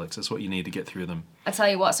 psychedelics, that's what you need to get through them. I tell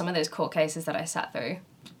you what, some of those court cases that I sat through,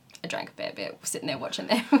 I drank a fair bit sitting there watching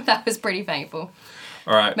them. That was pretty painful.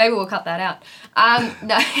 All right. Maybe we'll cut that out.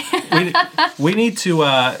 No. we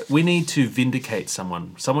need to vindicate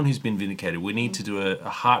someone who's been vindicated. We need to do a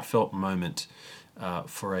heartfelt moment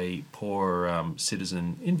for a poor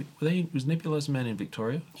citizen. Was Nebulizer Man in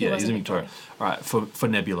Victoria? He's in Victoria. All right, for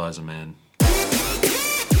Nebulizer Man.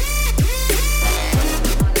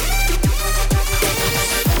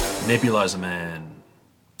 Nebulizer Man.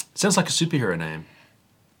 Sounds like a superhero name.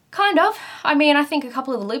 Kind of. I mean, I think a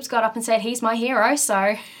couple of the loops got up and said, he's my hero,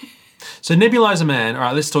 so... So Nebulizer Man, all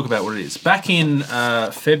right, let's talk about what it is. Back in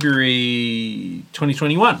February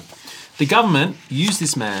 2021, the government used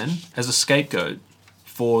this man as a scapegoat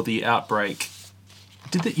for the outbreak.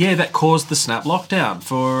 That caused the snap lockdown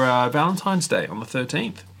for Valentine's Day on the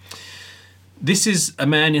 13th. This is a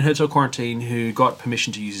man in hotel quarantine who got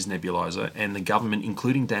permission to use his nebulizer, and the government,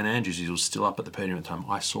 including Dan Andrews, who was still up at the podium at the time,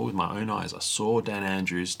 I saw with my own eyes, I saw Dan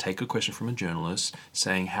Andrews take a question from a journalist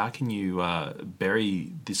saying, how can you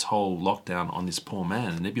bury this whole lockdown on this poor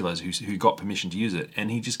man, a nebulizer, who got permission to use it?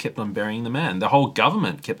 And he just kept on burying the man. The whole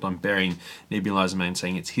government kept on burying Nebulizer Man,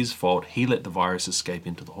 saying it's his fault. He let the virus escape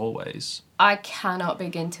into the hallways. I cannot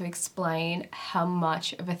begin to explain how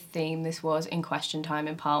much of a theme this was in Question Time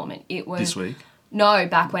in Parliament. It was... This week? No,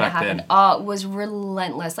 back when it happened. Then. Oh, it was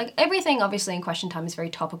relentless. Like, everything, obviously, in Question Time is very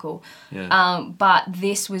topical. Yeah. But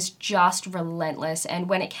this was just relentless. And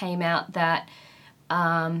when it came out that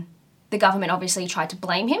the government obviously tried to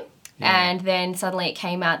blame him, and then suddenly it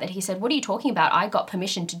came out that he said, what are you talking about? I got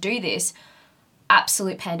permission to do this.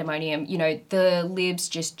 Absolute pandemonium. You know, the Libs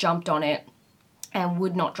just jumped on it and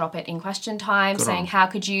would not drop it in Question Time, saying, how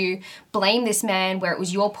could you blame this man where it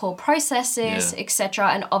was your poor processes, etc.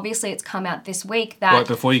 And obviously it's come out this week that... Right,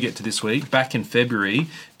 before you get to this week, back in February,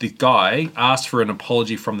 the guy asked for an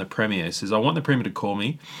apology from the Premier. He says, I want the Premier to call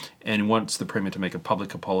me, and wants the Premier to make a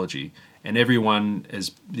public apology. And everyone,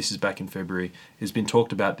 as this is back in February, has been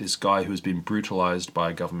talked about this guy who has been brutalised by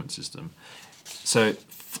a government system. So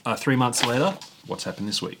 3 months later, what's happened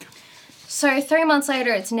this week? So 3 months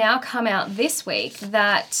later, it's now come out this week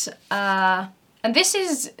that, and this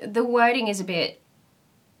is, the wording is a bit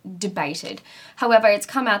debated. However, it's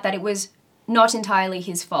come out that it was not entirely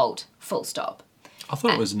his fault, full stop. I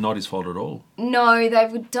thought it was not his fault at all. No,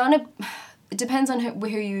 they've done it depends on who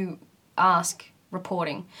you ask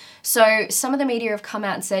reporting. So some of the media have come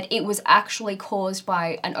out and said it was actually caused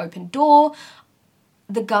by an open door.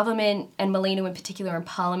 the government, and Molina in particular in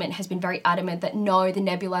Parliament, has been very adamant that no, the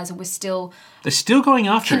nebulizer was still They're still going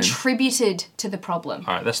after him. contributed to the problem.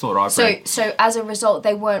 All right, that's not what I've read. So as a result,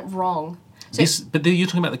 they weren't wrong. So, But you're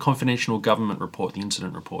talking about the confidential government report, the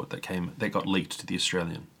incident report that got leaked to the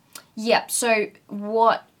Australian. yep. So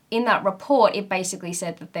what in that report, it basically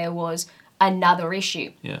said that there was another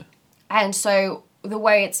issue. Yeah. And so the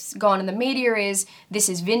way it's gone in the media is this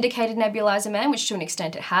is vindicated Nebulizer Man, which to an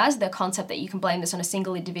extent it has. The concept that you can blame this on a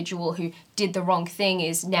single individual who did the wrong thing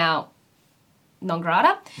is now non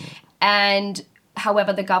grata. Yeah. And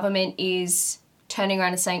however, the government is turning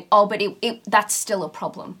around and saying, oh, but that's still a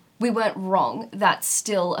problem. We weren't wrong. That's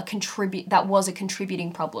still that was a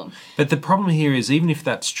contributing problem. But the problem here is, even if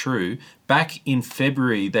that's true, back in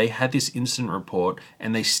February they had this incident report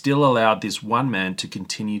and they still allowed this one man to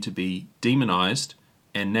continue to be demonised.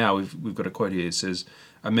 And now we've got a quote here. It says,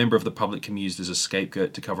 "A member of the public can be used as a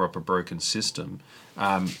scapegoat to cover up a broken system."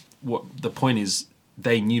 What the point is,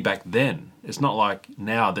 they knew back then. It's not like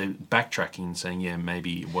now they're backtracking and saying, yeah,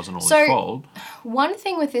 maybe it wasn't all his fault. One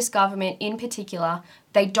thing with this government in particular,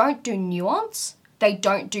 they don't do nuance, they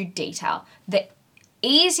don't do detail. The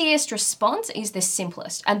easiest response is the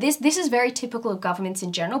simplest. And this is very typical of governments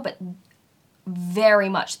in general, but very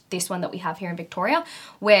much this one that we have here in Victoria,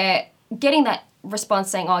 where getting that response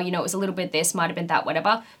saying, oh, it was a little bit this, might have been that,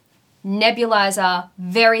 whatever. Nebulizer,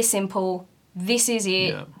 very simple, this is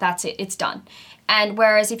it, that's it, it's done. And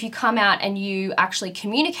whereas if you come out and you actually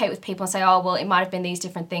communicate with people and say, oh, well, it might have been these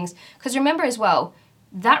different things. Because remember as well,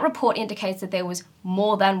 that report indicates that there was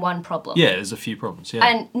more than one problem. Yeah, there's a few problems, yeah.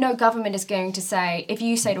 And no government is going to say, if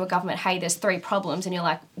you say to a government, hey, there's 3 problems, and you're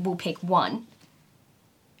like, we'll pick one,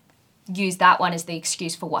 use that one as the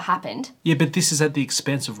excuse for what happened. Yeah, but this is at the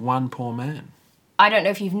expense of one poor man. I don't know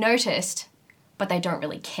if you've noticed, but they don't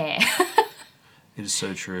really care. It is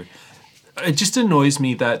so true. It just annoys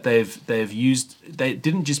me that they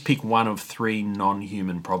didn't just pick one of 3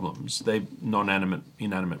 non-human problems.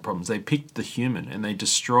 Inanimate problems. They picked the human and they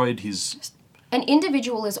destroyed his... An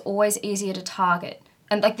individual is always easier to target.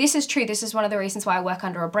 And this is true. This is one of the reasons why I work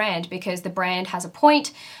under a brand, because the brand has a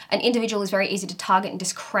point. An individual is very easy to target and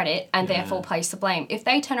discredit and therefore place the blame. If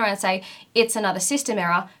they turn around and say, it's another system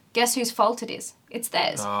error, guess whose fault it is? It's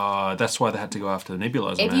theirs. That's why they had to go after the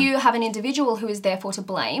nebulizer man. If you have an individual who is therefore to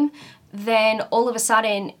blame, then all of a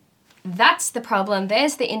sudden, that's the problem.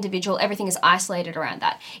 There's the individual. Everything is isolated around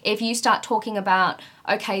that. If you start talking about,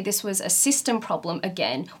 okay, this was a system problem,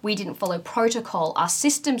 again, we didn't follow protocol, our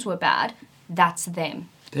systems were bad, that's them.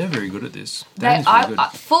 They're very good at this.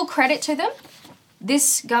 Full credit to them.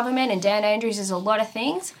 This government and Dan Andrews is a lot of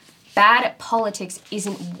things. Bad at politics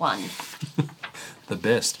isn't one. The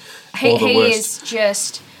best. He is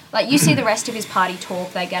just, you see the rest of his party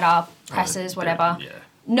talk, they get up, presses, whatever. Yeah.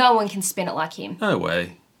 No one can spin it like him. No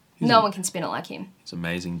way. No one can spin it like him. He's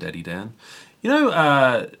amazing, Daddy Dan.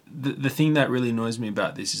 The thing that really annoys me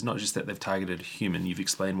about this is not just that they've targeted a human, you've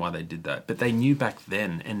explained why they did that, but they knew back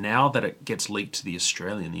then, and now that it gets leaked to the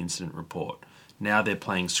Australian, the incident report, now they're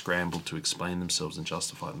playing scramble to explain themselves and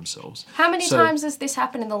justify themselves. How many times has this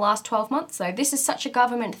happened in the last 12 months, though? This is such a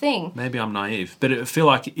government thing. Maybe I'm naive, but I feel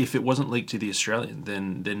like if it wasn't leaked to the Australian,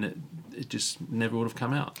 then it just never would have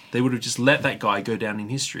come out. They would have just let that guy go down in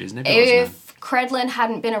history as Nebulizer Man. If Credlin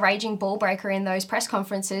hadn't been a raging ball breaker in those press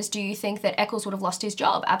conferences, do you think that Eccles would have lost his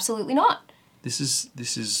job? Absolutely not. This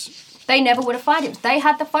is... They never would have fired him. They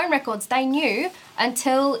had the phone records. They knew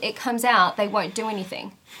until it comes out, they won't do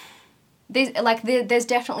anything. There's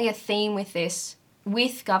definitely a theme with this,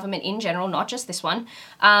 with government in general, not just this one.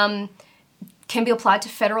 Can be applied to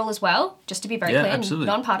federal as well, just to be very clear, absolutely.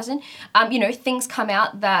 Non-partisan. Things come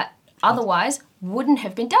out that otherwise wouldn't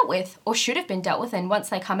have been dealt with or should have been dealt with, and once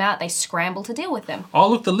they come out, they scramble to deal with them. Oh,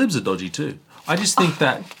 look, the Libs are dodgy too. I just think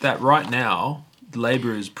that right now,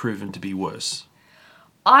 Labor is proven to be worse.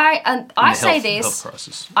 I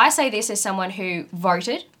say this as someone who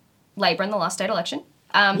voted Labor in the last state election.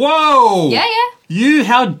 Whoa! Yeah.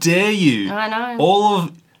 How dare you? I know.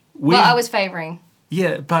 I was favouring.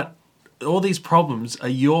 Yeah, but all these problems are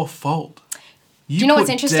your fault. Do you know what's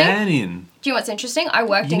interesting? Dan in. Do you know what's interesting? I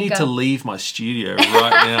worked You need to leave my studio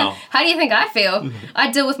right now. How do you think I feel?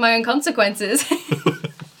 I deal with my own consequences.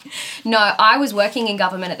 No, I was working in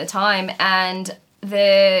government at the time, and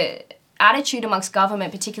the attitude amongst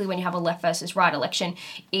government, particularly when you have a left versus right election,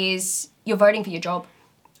 is you're voting for your job.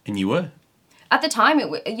 And you were? At the time,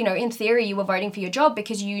 in theory, you were voting for your job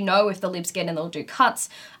because if the Libs get in, they'll do cuts.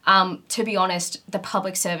 To be honest, the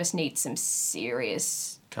public service needs some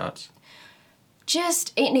serious... Cuts?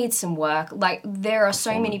 it needs some work. Like, there are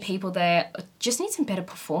so many people there, just need some better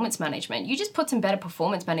performance management. You just put some better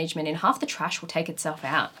performance management in, half the trash will take itself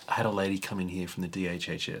out. I had a lady come in here from the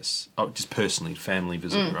DHHS. Oh, just personally, family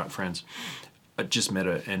visit, right, friends. I just met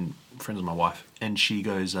her and friends of my wife. And she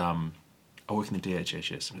goes, I work in the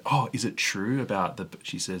DHHS. Oh, is it true about the...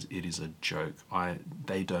 She says, it is a joke.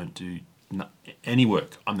 They don't do any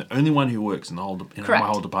work. I'm the only one who works in my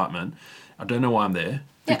whole department. I don't know why I'm there.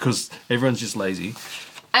 Because everyone's just lazy.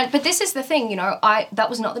 But this is the thing, that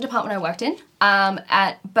was not the department I worked in.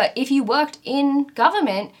 But if you worked in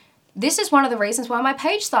government, this is one of the reasons why my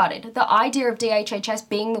page started. The idea of DHHS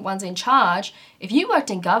being the ones in charge. If you worked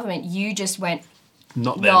in government, you just went,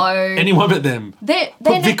 not them. No. Anyone but them.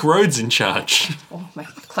 Put Vic Rhodes in charge. Oh my,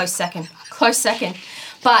 close second.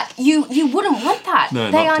 But you wouldn't want that.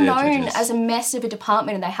 No, they are DHHS. known as a mess of a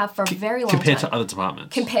department, and they have for a very long time. Compared to other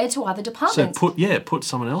departments. So put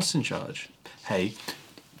someone else in charge. Hey,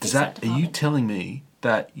 are you telling me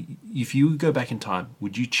that if you go back in time,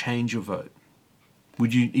 would you change your vote?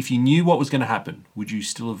 Would you, if you knew what was going to happen, would you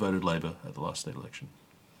still have voted Labor at the last state election?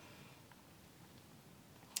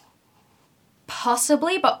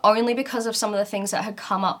 Possibly, but only because of some of the things that had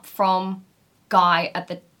come up from Guy at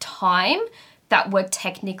the time that were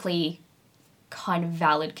technically kind of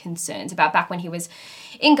valid concerns about back when he was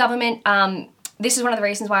in government. This is one of the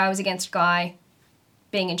reasons why I was against Guy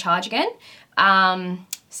being in charge again.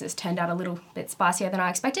 This has turned out a little bit spicier than I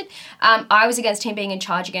expected. I was against him being in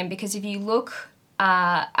charge again because if you look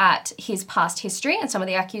at his past history and some of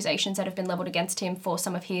the accusations that have been levelled against him for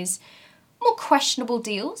some of his more questionable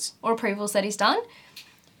deals or approvals that he's done,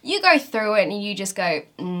 you go through it and you just go,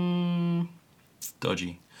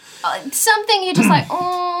 dodgy. Something you're just like,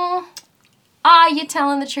 are you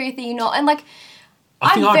telling the truth? Are you not? And like,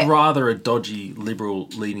 I think I'd rather a dodgy Liberal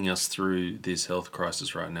leading us through this health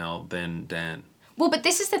crisis right now than Dan. Well, but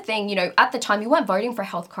this is the thing, at the time you weren't voting for a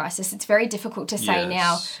health crisis. It's very difficult to say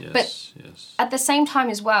now. But at the same time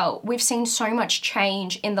as well, we've seen so much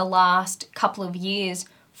change in the last couple of years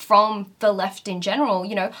from the left in general.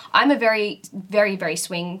 I'm a very, very, very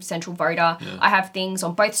swing central voter. Yeah. I have things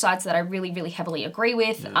on both sides that I really, really heavily agree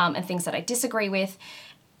with, and things that I disagree with.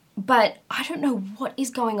 But I don't know what is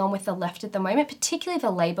going on with the left at the moment, particularly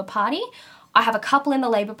the Labor Party. I have a couple in the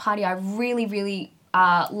Labor Party I really, really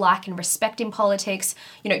like and respect in politics.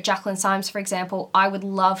 Jacqueline Symes, for example. I would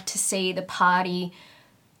love to see the party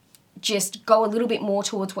just go a little bit more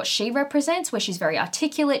towards what she represents, where she's very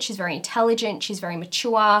articulate, she's very intelligent, she's very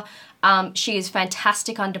mature. She is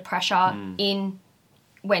fantastic under pressure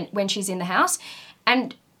when she's in the House.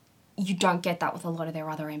 And you don't get that with a lot of their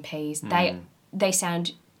other MPs. They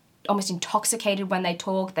sound almost intoxicated when they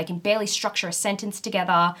talk. They can barely structure a sentence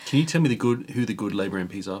together. Can you tell me who the good Labor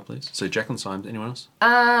MPs are, please? So Jacqueline Symes, anyone else?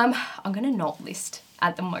 I'm going to not list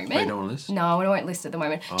at the moment. Oh, you don't want to list? No, I won't list at the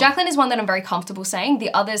moment. Oh. Jacqueline is one that I'm very comfortable saying.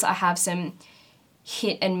 The others, I have some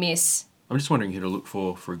hit and miss. I'm just wondering who to look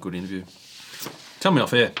for a good interview. Tell me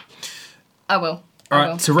off air. I will. All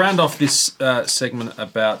right, to round off this segment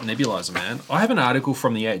about Nebulizer Man, I have an article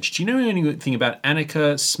from The Age. Do you know anything about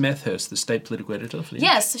Annika Smethurst, the state political editor for The Age?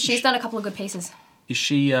 Yes, she's done a couple of good pieces. Is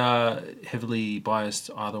she heavily biased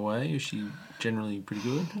either way? Is she generally pretty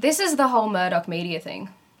good? This is the whole Murdoch media thing.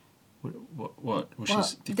 What?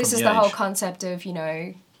 This is the whole concept of,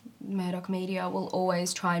 Murdoch media will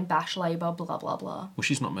always try and bash Labor, blah, blah, blah. Well,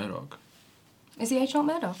 she's not Murdoch. Is The Age not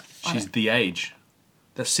Murdoch? She's The Age.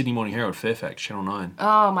 That's Sydney Morning Herald, Fairfax, Channel 9.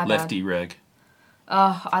 Oh, my bad. Lefty rag.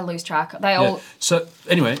 Oh, I lose track. So,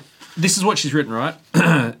 anyway, this is what she's written, right?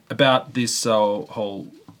 About this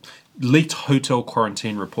whole leaked hotel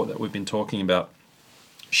quarantine report that we've been talking about.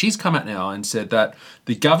 She's come out now and said that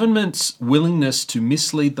the government's willingness to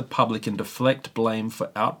mislead the public and deflect blame for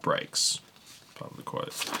outbreaks. Part of the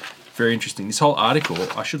quote. Very interesting. This whole article,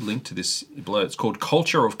 I should link to this below. It's called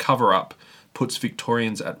Culture of Cover-Up Puts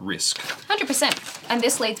Victorians at Risk. 100%. And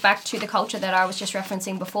this leads back to the culture that I was just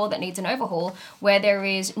referencing before that needs an overhaul, where there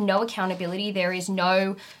is no accountability, there is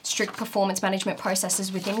no strict performance management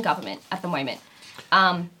processes within government at the moment.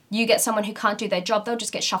 You get someone who can't do their job, they'll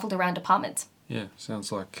just get shuffled around departments. Yeah,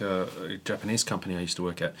 sounds like a Japanese company I used to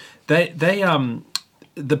work at.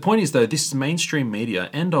 The point is, though, this is mainstream media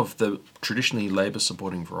and of the traditionally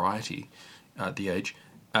Labor-supporting variety, The Age,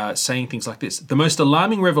 saying things like this. The most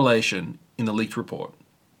alarming revelation in the leaked report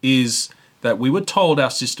is that we were told our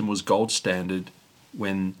system was gold standard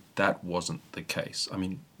when that wasn't the case. I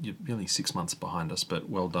mean, you're only 6 months behind us, but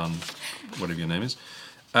well done, whatever your name is.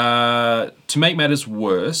 To make matters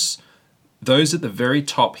worse, those at the very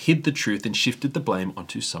top hid the truth and shifted the blame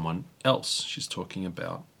onto someone else. She's talking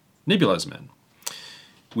about Nebulizer Man.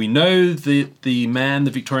 We know that the man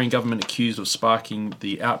the Victorian government accused of sparking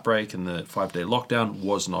the outbreak and the 5-day lockdown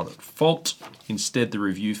was not at fault. Instead, the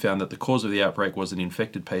review found that the cause of the outbreak was an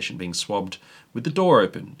infected patient being swabbed with the door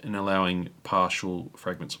open and allowing partial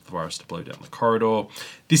fragments of the virus to blow down the corridor.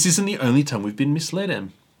 This isn't the only time we've been misled,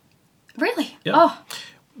 Em. Really? Yeah. Oh,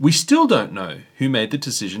 We still don't know who made the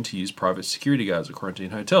decision to use private security guards at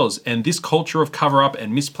quarantine hotels, and this culture of cover-up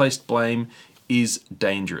and misplaced blame is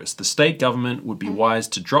dangerous. The state government would be wise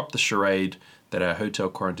to drop the charade that our hotel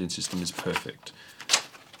quarantine system is perfect.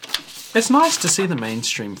 It's nice to see the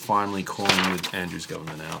mainstream finally calling with Andrew's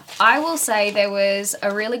government out. I will say there was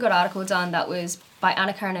a really good article done that was by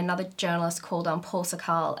Annika and another journalist called Paul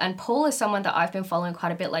Sakal. And Paul is someone that I've been following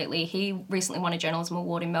quite a bit lately. He recently won a journalism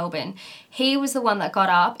award in Melbourne. He was the one that got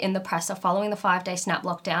up in the presser following the 5-day snap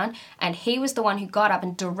lockdown, and he was the one who got up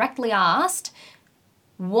and directly asked,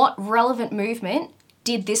 what relevant movement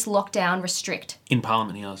did this lockdown restrict? In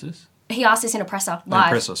Parliament, he asked this? He asked this in a presser, No, live.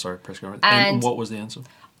 press conference. And- And what was the answer?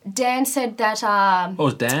 Dan said that...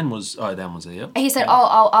 Dan was there, yep. he said,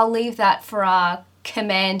 I'll leave that for our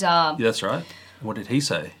commander... Yeah, that's right. What did he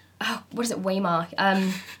say? what is it, Weimar?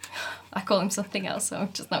 I call him something else, so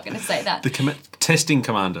I'm just not going to say that. The testing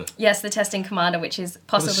commander. Yes, the testing commander, which is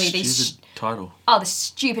possibly What a the stupid title. the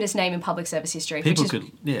stupidest name in public service history. People which is,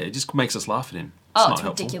 it just makes us laugh at him. it's not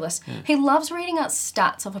helpful. ridiculous. Yeah. He loves reading out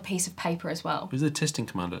stats off a piece of paper as well. Who's the testing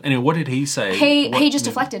commander? Anyway, what did he say? He just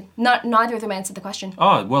deflected. Neither of them answered the question.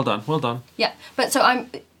 Oh, well done. Yeah, but so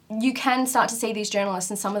you can start to see these journalists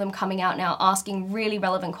and some of them coming out now asking really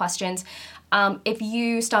relevant questions. If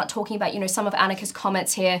you start talking about, some of Annika's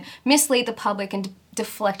comments here, mislead the public and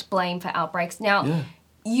deflect blame for outbreaks. Now,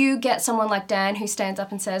 you get someone like Dan who stands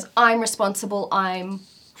up and says, I'm responsible,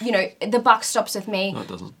 the buck stops with me. No, it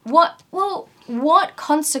doesn't. What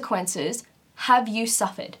consequences have you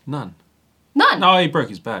suffered? None. None. No, he broke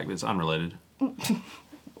his back. That's unrelated.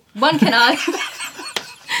 One can argue.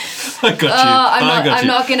 I got you. I'm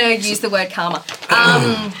not going to use the word karma.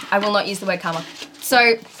 I will not use the word karma.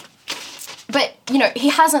 So... But, he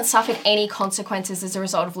hasn't suffered any consequences as a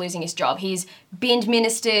result of losing his job. He's binned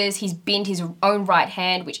ministers, he's binned his own right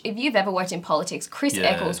hand, which if you've ever worked in politics, Chris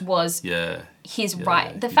Eccles was his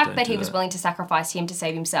right. The fact that he was willing to sacrifice him to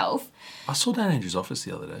save himself. I saw Dan Andrews' office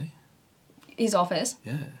the other day. His office?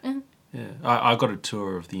 Yeah. I got a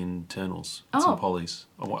tour of the internals at St. Polly's.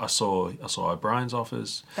 I saw O'Brien's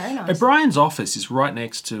office. Very nice. O'Brien's office is right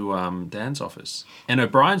next to Dan's office. And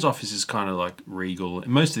O'Brien's office is kind of like regal.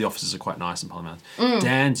 Most of the offices are quite nice in Parliament.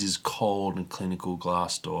 Dan's is cold and clinical,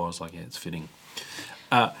 glass doors. Like, it's fitting.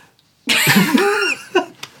 I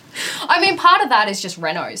mean, part of that is just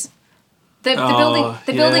renos. The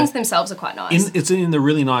buildings themselves are quite nice. It's in the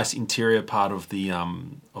really nice interior part of the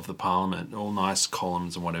Parliament, all nice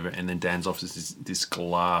columns and whatever. And then Dan's office is this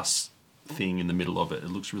glass thing in the middle of it. It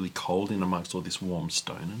looks really cold in amongst all this warm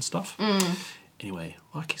stone and stuff. Anyway,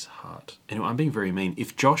 like his heart. Anyway, I'm being very mean.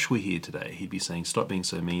 If Josh were here today, he'd be saying, "Stop being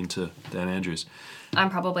so mean to Dan Andrews." I'm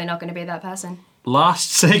probably not going to be that person. Last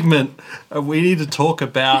segment, we need to talk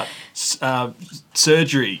about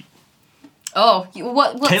surgery. Oh,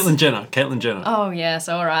 what's... Caitlyn Jenner. Oh, yes,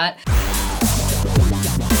 all right.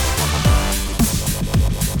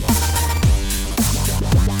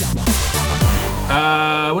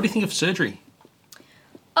 What do you think of surgery?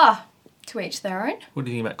 To each their own. What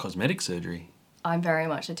do you think about cosmetic surgery? I'm very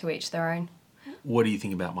much a to each their own. What do you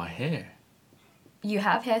think about my hair? You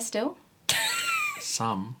have hair still?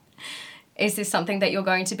 Some. Is this something that you're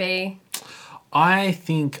going to be... I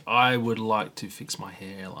think I would like to fix my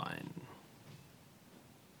hairline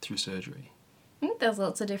through surgery. There's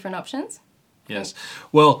lots of different options. Yes.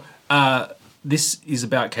 Well, this is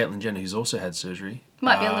about Caitlyn Jenner, who's also had surgery.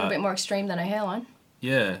 Might be a little bit more extreme than a hairline.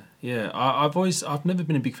 Yeah. I've never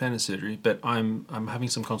been a big fan of surgery, but I'm having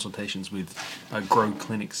some consultations with Grow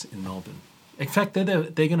Clinics in Melbourne. In fact, they're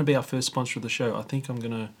going to be our first sponsor of the show. I think I'm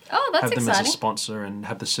going to that's have them exciting. as a sponsor and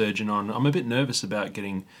have the surgeon on. I'm a bit nervous about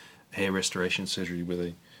getting hair restoration surgery where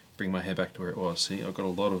they bring my hair back to where it was. See, I've got a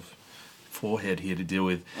lot of forehead here to deal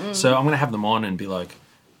with. So I'm going to have them on and be like,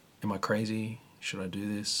 am I crazy? Should I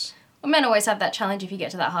do this? Well, men always have that challenge if you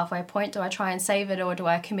get to that halfway point. Do I try and save it or do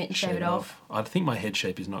I commit and shave it off? I think my head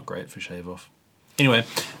shape is not great for shave off. Anyway,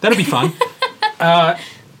 that'll be fun.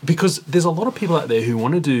 Because there's a lot of people out there who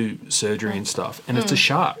want to do surgery and stuff, and it's a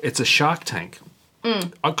shark tank.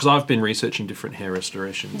 Because I've been researching different hair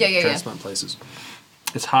restoration transplant places.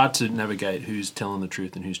 It's hard to navigate who's telling the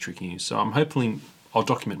truth and who's tricking you. So I'll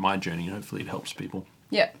document my journey and hopefully it helps people.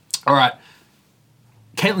 Yeah. All right.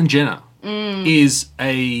 Caitlyn Jenner is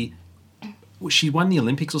she won the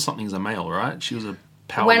Olympics or something as a male, right? She was a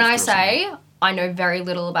powerlifter. When I say I know very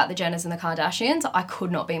little about the Jenners and the Kardashians. I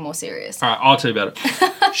could not be more serious. All right, I'll tell you about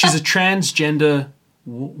it. She's a transgender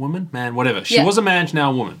woman, man, whatever. She was a man, she's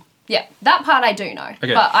now a woman. Yeah, that part I do know.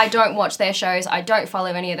 Okay. But I don't watch their shows. I don't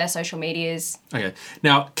follow any of their social medias. Okay.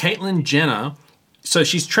 Now, Caitlyn Jenner, so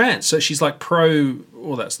she's trans, so she's like pro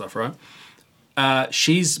all that stuff, right?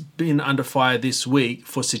 She's been under fire this week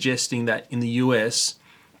for suggesting that in the US,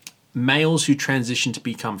 males who transition to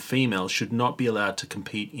become female should not be allowed to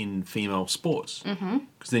compete in female sports.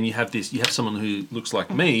 Because then you have someone who looks like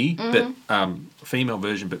me, but a female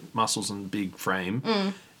version, but muscles and big frame,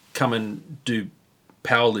 come and do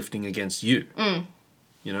powerlifting against you.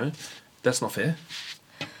 You know, that's not fair.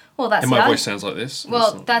 Well, that's and my voice sounds like this.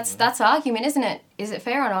 Well, that's the argument, isn't it? Is it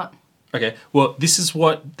fair or not? Okay. Well, this is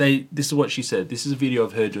what she said. This is a video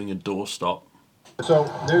of her doing a doorstop.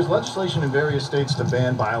 So there's legislation in various states to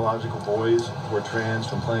ban biological boys who are trans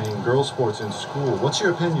from playing girls' sports in school. What's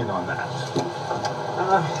your opinion on that?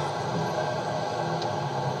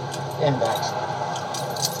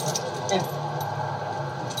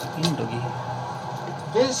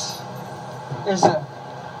 This is a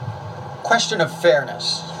question of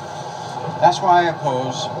fairness. That's why I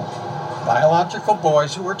oppose biological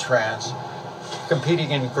boys who are trans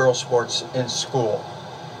competing in girls' sports in school.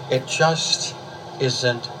 It just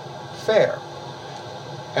isn't fair.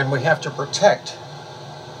 And we have to protect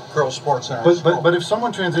girls' sports in our school. But if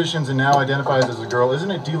someone transitions and now identifies as a girl,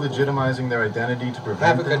 isn't it delegitimizing their identity to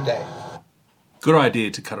prevent Have a good day. Good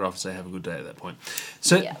idea to cut it off and say have a good day at that point.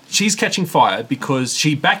 So she's catching fire because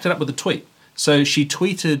she backed it up with a tweet. So she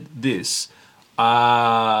tweeted this,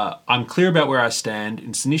 I'm clear about where I stand.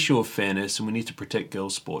 It's an issue of fairness and we need to protect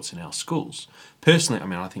girls' sports in our schools. Personally, I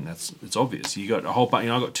mean, I think it's obvious. You got a whole bunch,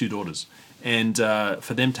 I've got 2 daughters. And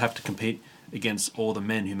for them to have to compete against all the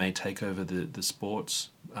men who may take over the sports,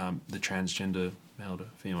 the transgender male to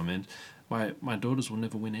female men, my daughters will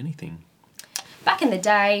never win anything. Back in the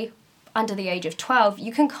day, under the age of 12,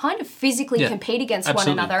 you can kind of physically compete against one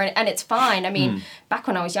another, and it's fine. I mean, back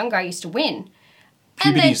when I was younger, I used to win.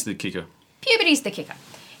 Puberty's the kicker. Puberty's the kicker.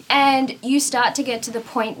 And you start to get to the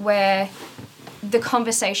point where the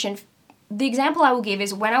conversation... The example I will give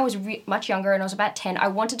is when I was much younger and I was about 10, I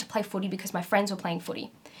wanted to play footy because my friends were playing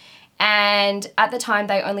footy. And at the time,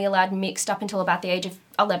 they only allowed mixed up until about the age of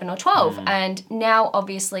 11 or 12. And now,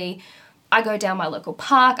 obviously... I go down my local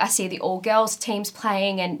park, I see the all-girls teams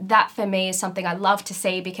playing, and that for me is something I love to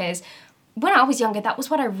see because when I was younger, that was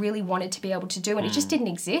what I really wanted to be able to do, and it just didn't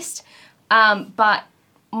exist. But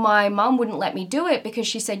my mum wouldn't let me do it because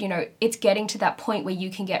she said, you know, it's getting to that point where you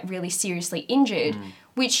can get really seriously injured,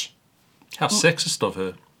 which... How sexist of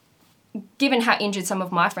her. Given how injured some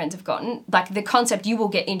of my friends have gotten, like the concept you will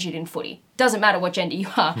get injured in footy. Doesn't matter what gender you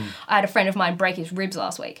are. I had a friend of mine break his ribs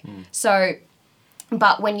last week. So...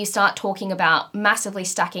 But when you start talking about massively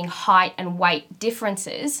stacking height and weight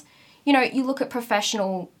differences, you know, you look at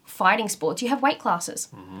professional fighting sports, you have weight classes.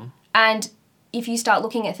 And if you start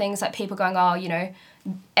looking at things like people going, oh, you know,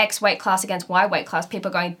 X weight class against Y weight class, people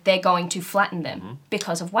are going, they're going to flatten them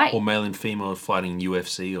because of weight. Or male and female fighting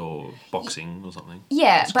UFC or boxing or something.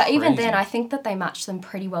 Yeah, That's but crazy. Even then, I think that they match them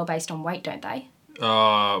pretty well based on weight, don't they?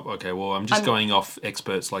 Okay, well, I'm just going off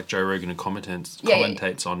experts like Joe Rogan who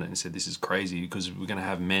commentates on it and said this is crazy because we're going to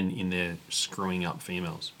have men in there screwing up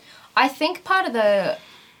females. I think part of the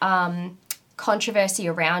controversy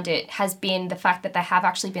around it has been the fact that there have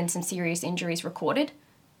actually been some serious injuries recorded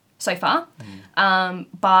so far that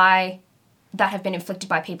have been inflicted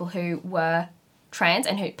by people who were trans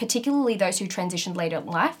and who, particularly those who transitioned later in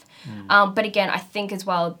life. But again, I think as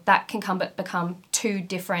well that can become 2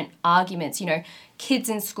 different arguments, you know, kids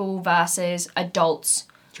in school versus adults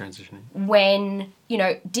transitioning. When, you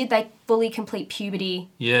know, did they fully complete puberty?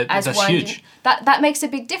 Yeah, as that's one, huge. That makes a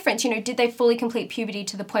big difference. You know, did they fully complete puberty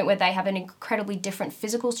to the point where they have an incredibly different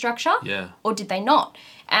physical structure? Yeah. Or did they not?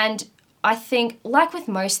 And I think, like with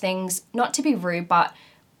most things, not to be rude, but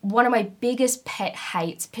one of my biggest pet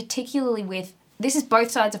hates, particularly with, this is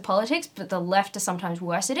both sides of politics, but the left are sometimes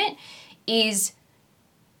worse at it, is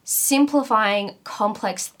simplifying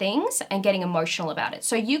complex things and getting emotional about it.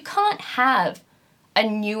 So you can't have a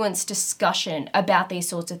nuanced discussion about these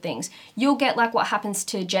sorts of things. You'll get like what happens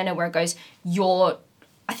to Jenna where it goes,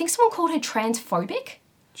 I think someone called her transphobic?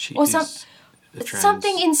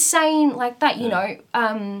 Something insane like that, you know.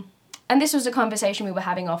 And this was a conversation we were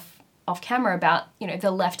having off camera about, you know,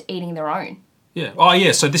 the left eating their own. Yeah. Oh,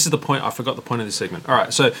 yeah. So this is the point. I forgot the point of this segment. All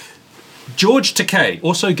right. So George Takei,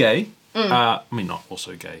 also gay. I mean, not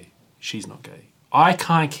also gay. She's not gay. I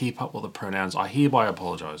can't keep up with the pronouns. I hereby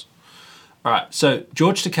apologise. All right. So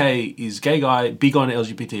George Takei is gay guy, big on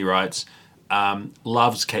LGBT rights.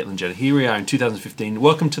 loves Caitlyn Jenner. Here we are in 2015.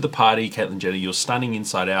 Welcome to the party, Caitlyn Jenner. You're stunning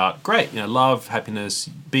inside out. Great. Love, happiness,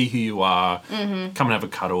 be who you are. Mm-hmm. Come and have a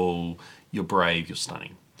cuddle. You're brave. You're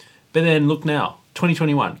stunning. But then look now,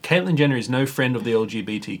 2021. Caitlyn Jenner is no friend of the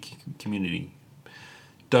LGBT community.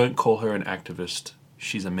 Don't call her an activist.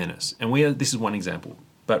 She's a menace. And this is one example.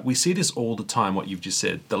 But we see this all the time, what you've just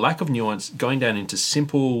said. The lack of nuance, going down into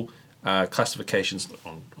simple classifications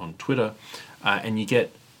on Twitter, and you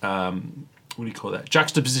get, what do you call that?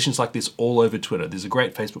 Juxtapositions like this all over Twitter. There's a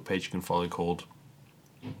great Facebook page you can follow called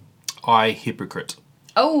I Hypocrite.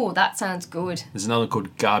 Oh, that sounds good. There's another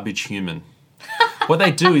called Garbage Human. What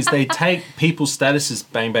they do is they take people's statuses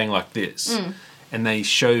bang bang like this, and they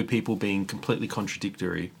show people being completely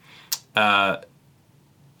contradictory.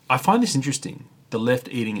 I find this interesting, the left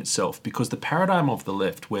eating itself, because the paradigm of the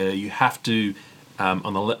left, where you have to,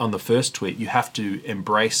 on the first tweet, you have to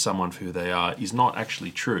embrace someone for who they are, is not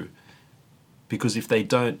actually true. Because if they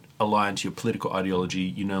don't align to your political ideology,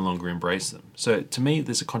 you no longer embrace them. So to me,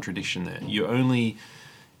 there's a contradiction there. You only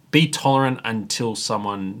be tolerant until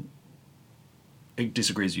someone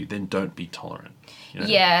disagrees with you, then don't be tolerant.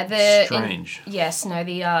 Yeah, strange.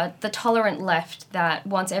 The tolerant left that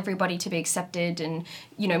wants everybody to be accepted and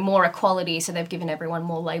more equality, so they've given everyone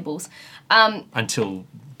more labels. Until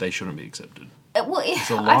they shouldn't be accepted.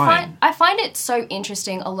 I find it so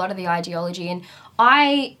interesting, a lot of the ideology, and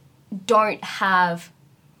I don't have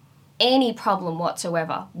any problem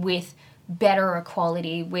whatsoever with better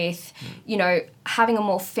equality, with having a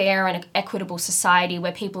more fair and equitable society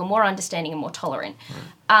where people are more understanding and more tolerant.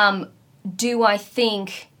 Right. Do I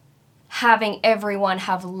think having everyone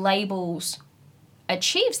have labels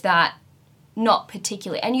achieves that? Not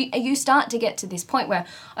particularly. And you start to get to this point where,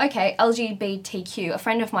 okay, LGBTQ, a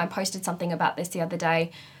friend of mine posted something about this the other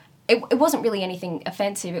day. It wasn't really anything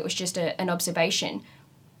offensive, it was just an observation.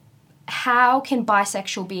 How can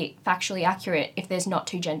bisexual be factually accurate if there's not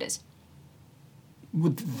two genders?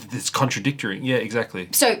 It's contradictory. Yeah, exactly.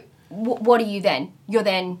 So what are you then? You're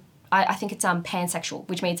then, I think it's pansexual,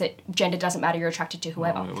 which means that gender doesn't matter, you're attracted to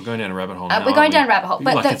whoever. We're going down a rabbit hole now. We're going down a rabbit hole.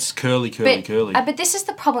 But it's curly. But this is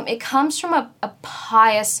the problem. It comes from a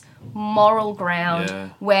pious moral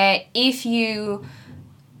ground where if you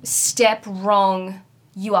step wrong,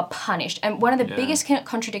 you are punished. And one of the biggest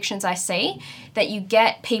contradictions I see, that you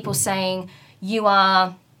get people saying you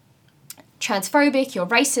are transphobic, you're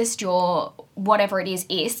racist, you're whatever it is,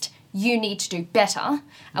 you need to do better.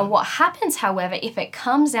 And what happens, however, if it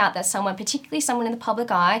comes out that someone, particularly someone in the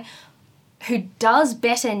public eye, who does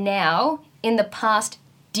better now, in the past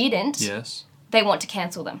didn't, they want to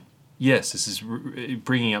cancel them. Yes, this is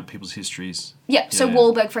bringing up people's histories. Yeah, so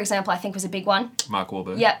Wahlberg, for example, I think was a big one. Mark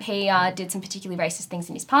Wahlberg. Yep, he did some particularly racist things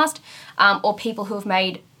in his past. Or people who have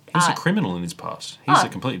made... He's a criminal in his past. He's a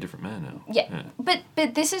completely different man now. Yeah. But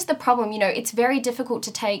this is the problem, it's very difficult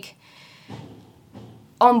to take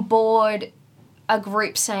on board a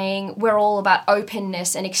group saying we're all about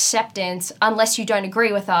openness and acceptance. Unless you don't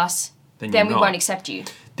agree with us, then we won't accept you.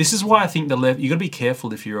 This is why I think the left, you got to be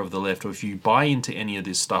careful if you're of the left, or if you buy into any of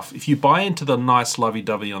this stuff. If you buy into the nice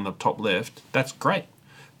lovey-dovey on the top left, that's great.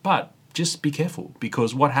 But just be careful,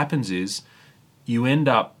 because what happens is you end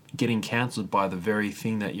up getting cancelled by the very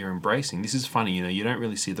thing that you're embracing. This is funny, you don't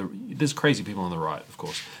really see there's crazy people on the right, of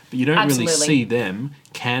course, but you don't really see them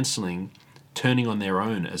cancelling, turning on their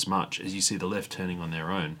own as much as you see the left turning on their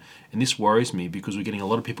own. And this worries me, because we're getting a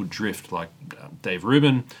lot of people drift, like Dave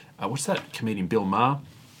Rubin, what's that comedian, Bill Maher?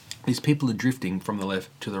 These people are drifting from the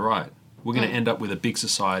left to the right. We're going to end up with a big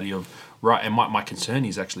society of right, and my concern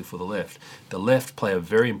is actually for the left. The left play a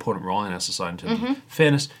very important role in our society in terms of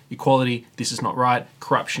fairness, equality, this is not right,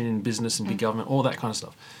 corruption in business and big government, all that kind of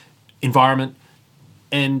stuff. Environment.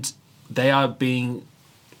 And they are being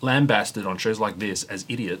lambasted on shows like this as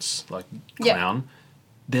idiots, like Clown.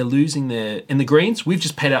 They're losing their... And the Greens, we've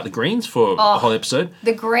just paid out the Greens for a whole episode.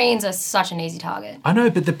 The Greens are such an easy target. I know,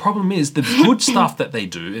 but the problem is the good stuff that they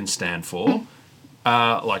do and stand for,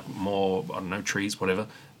 like more, I don't know, trees, whatever.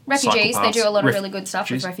 Refugees, they do a lot of really good stuff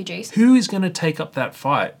with refugees. Who is going to take up that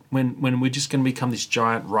fight when we're just going to become this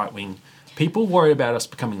giant right-wing? People worry about us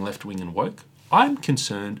becoming left-wing and woke. I'm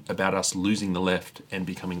concerned about us losing the left and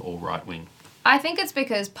becoming all right-wing. I think it's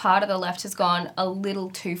because part of the left has gone a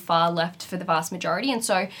little too far left for the vast majority. And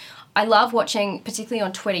so I love watching, particularly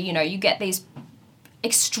on Twitter, you get these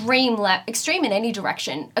extreme in any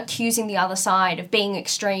direction, accusing the other side of being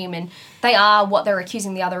extreme, and they are what they're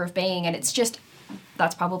accusing the other of being. And it's just,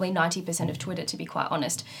 that's probably 90% of Twitter, to be quite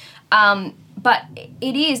honest. But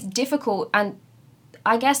it is difficult, and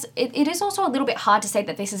I guess it is also a little bit hard to say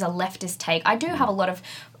that this is a leftist take. I do have a lot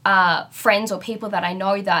of friends or people that I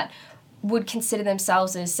know that would consider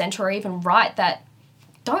themselves as centre or even right that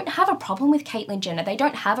don't have a problem with Caitlyn Jenner. They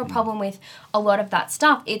don't have a problem with a lot of that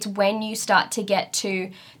stuff. It's when you start to get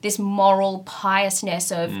to this moral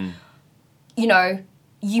piousness of, you know,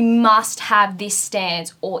 you must have this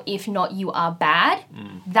stance or if not, you are bad.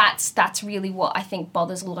 That's really what I think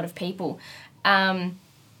bothers a lot of people. And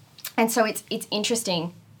so it's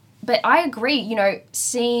interesting. But I agree, you know,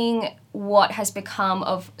 seeing what has become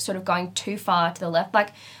of sort of going too far to the left.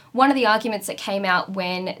 Like, one of the arguments that came out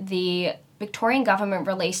when the Victorian government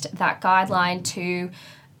released that guideline to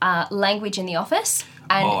language in the office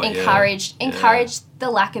and encouraged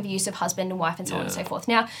the lack of use of husband and wife and so on and so forth.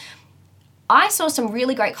 Now, I saw some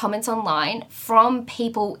really great comments online from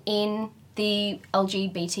people in the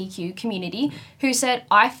LGBTQ community who said,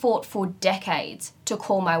 I fought for decades to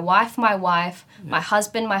call my wife, my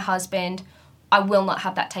husband, my husband. I will not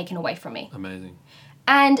have that taken away from me. Amazing.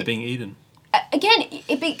 And they're being eaten. Again,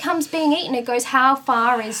 it becomes being eaten. It goes, how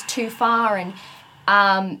far is too far, and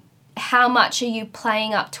how much are you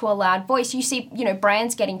playing up to a loud voice? You see, you know,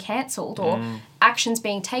 brands getting cancelled or actions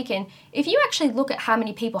being taken. If you actually look at how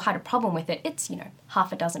many people had a problem with it, it's, you know,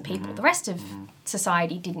 half a dozen people. The rest of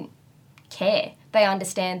society didn't care. They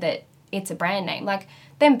understand that it's a brand name. Like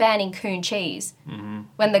them banning Coon cheese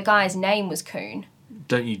when the guy's name was Coon.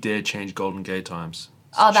 Don't you dare change Golden Gay Times.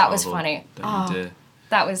 Oh, that was funny. Don't you dare.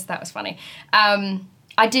 That was funny.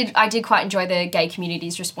 I did quite enjoy the gay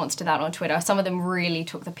community's response to that on Twitter. Some of them really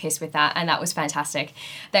took the piss with that, and that was fantastic.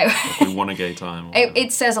 Like we want a gay time.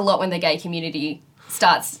 It says a lot when the gay community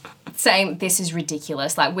starts saying this is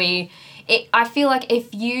ridiculous. Like I feel like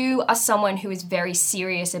if you are someone who is very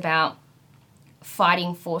serious about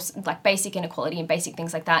fighting for like basic inequality and basic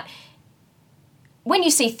things like that, when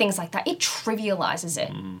you see things like that, it trivializes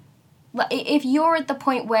it. Like if you're at the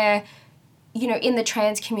point where, you know, in the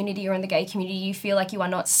trans community or in the gay community, you feel like you are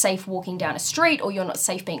not safe walking down a street or you're not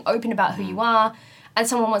safe being open about who you are, and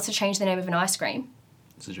someone wants to change the name of an ice cream.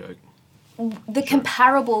 It's a joke. The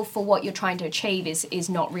comparable for what you're trying to achieve is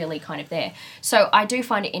not really kind of there. So I do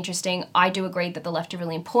find it interesting. I do agree that the left are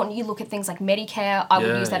really important. You look at things like Medicare. I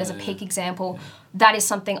would use that as a peak example. That is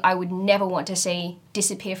something I would never want to see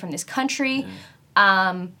disappear from this country.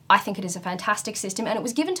 I think it is a fantastic system, and it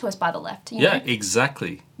was given to us by the left. You know?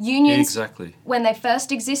 Exactly. Unions, when they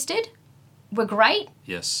first existed, were great.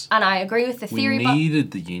 Yes. And I agree with the theory. We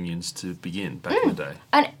needed the unions to begin back in the day.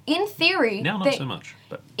 And in theory... Now not so much.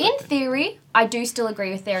 But in theory, I do still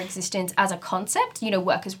agree with their existence as a concept. You know,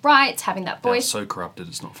 workers' rights, having that voice. They're so corrupted,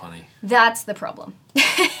 it's not funny. That's the problem.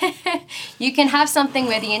 You can have something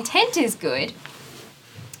where the intent is good,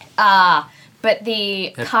 but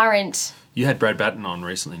the current... You had Brad Batten on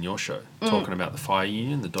recently in your show talking about the fire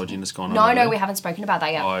union, the dodginess gone on. No, we haven't spoken about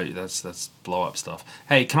that yet. Oh, that's blow-up stuff.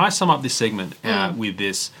 Hey, can I sum up this segment with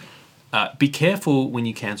this? Be careful when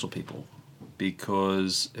you cancel people,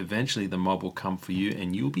 because eventually the mob will come for you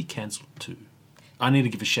and you'll be cancelled too. I need to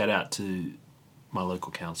give a shout-out to my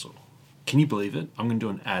local council. Can you believe it? I'm going to do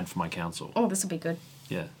an ad for my council. Oh, this will be good.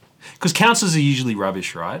 Yeah. Because councils are usually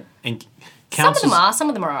rubbish, right? And some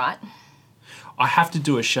of them are all right. I have to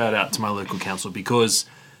do a shout out to my local council, because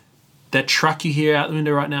that truck you hear out the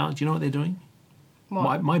window right now, do you know what they're doing?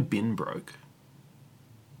 What? My bin broke.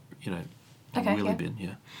 You know, bin,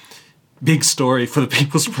 yeah. Big story for the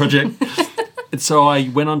People's Project. And so I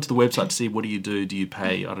went onto the website to see, what do you do? Do you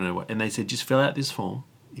pay? I don't know what. And they said, just fill out this form.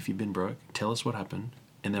 If you've been broke, tell us what happened.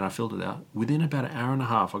 And then I filled it out. Within about an hour and a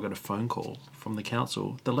half, I got a phone call from the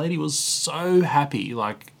council. The lady was so happy.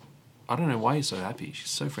 Like, I don't know why you're so happy. She's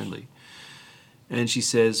so friendly. And she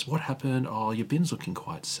says, what happened? Oh, your bin's looking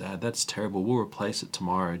quite sad. That's terrible. We'll replace it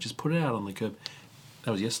tomorrow. Just put it out on the curb.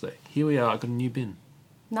 That was yesterday. Here we are. I got a new bin.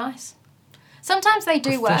 Nice. Sometimes they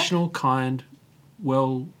do work. Professional, kind,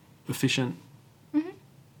 well, efficient.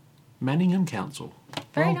 Manningham Council.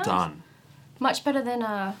 Very well done. Much better than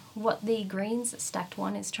what the Greens stacked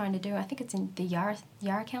one is trying to do. I think it's in the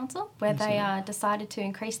Yarra Council, where they decided to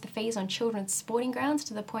increase the fees on children's sporting grounds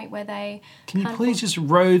to the point where they... Can you please just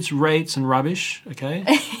roads, rates and rubbish, okay?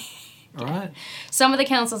 All right. Some of the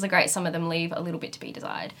councils are great. Some of them leave a little bit to be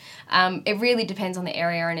desired. It really depends on the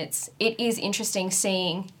area, and it is interesting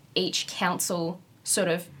seeing each council sort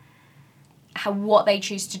of what they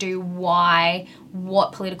choose to do, why,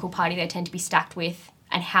 what political party they tend to be stacked with,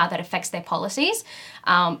 and how that affects their policies,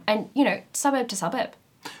 and, you know, suburb to suburb.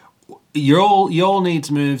 You all need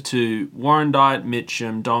to move to Warrandyte,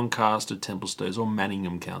 Mitcham, Doncaster, Templestowe, or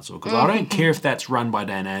Manningham Council, because I don't care if that's run by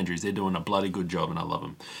Dan Andrews. They're doing a bloody good job, and I love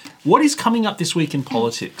them. What is coming up this week in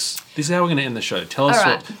politics? This is how we're going to end the show. Tell us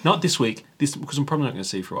what. Not this week. Because I'm probably not going to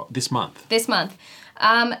see you for a while. This month.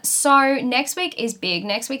 So next week is big.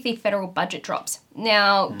 Next week, the federal budget drops.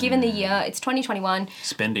 Now, given the year, it's 2021.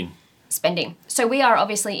 Spending. So we are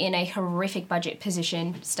obviously in a horrific budget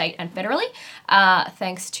position, state and federally,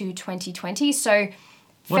 thanks to 2020. So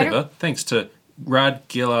whatever. Thanks to Rudd,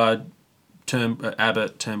 Gillard,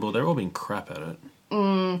 Abbott, Turnbull, they're all being crap at it.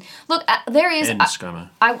 Look, there is... And ScoMo.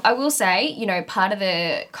 I will say, part of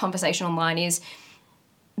the conversation online is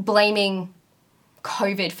blaming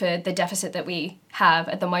COVID for the deficit that we have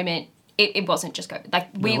at the moment. It wasn't just COVID. Like,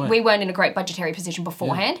 we weren't in a great budgetary position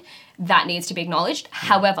beforehand. Yeah. That needs to be acknowledged. Yeah.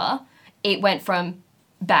 However, it went from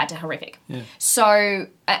bad to horrific. Yeah. So,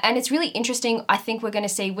 and it's really interesting. I think we're going to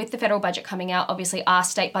see with the federal budget coming out, obviously our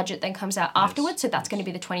state budget then comes out afterwards. So that's going to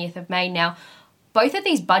be the 20th of May. Now, both of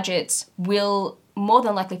these budgets will more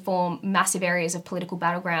than likely form massive areas of political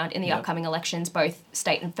battleground in the upcoming elections, both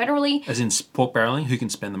state and federally. As in pork barreling, who can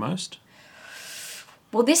spend the most?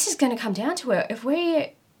 Well, this is going to come down to it. If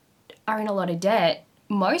we are in a lot of debt,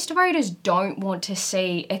 most voters don't want to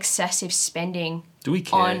see excessive spending. Do we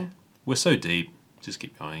care? We're so deep. Just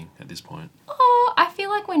keep going at this point. Oh, I feel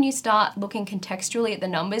like when you start looking contextually at the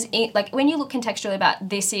numbers, like when you look contextually about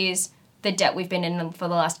this is the debt we've been in for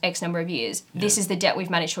the last X number of years, this is the debt we've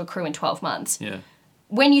managed to accrue in 12 months. Yeah.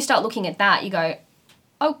 When you start looking at that, you go,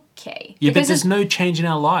 okay. Yeah, but there's no change in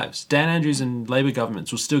our lives. Dan Andrews and Labor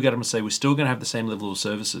governments will still get them to say we're still going to have the same level of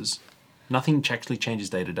services. Nothing actually changes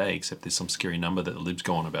day to day except there's some scary number that the Libs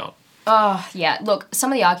go on about. Oh, yeah. Look,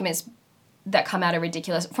 some of the arguments that come out are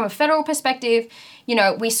ridiculous. From a federal perspective,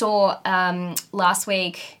 we saw last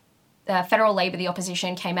week, federal Labor, the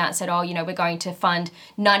opposition, came out and said, we're going to fund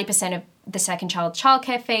 90% of the second child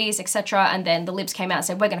childcare fees, etc. And then the Libs came out and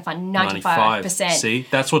said, we're going to fund 95%. See,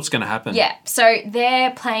 that's what's going to happen. Yeah, so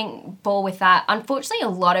they're playing ball with that. Unfortunately, a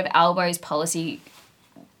lot of Albo's policy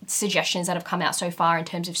suggestions that have come out so far in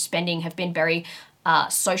terms of spending have been very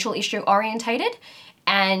social issue orientated.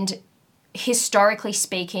 And historically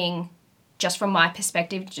speaking, just from my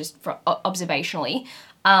perspective, just observationally,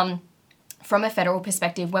 from a federal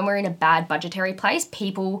perspective, when we're in a bad budgetary place,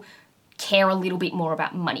 people care a little bit more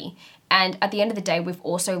about money. And at the end of the day, we've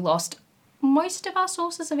also lost most of our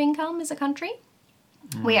sources of income as a country.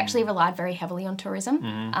 We actually relied very heavily on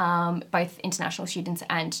tourism, both international students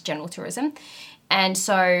and general tourism. And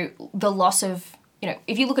so the loss of,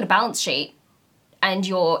 if you look at a balance sheet and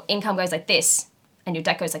your income goes like this and your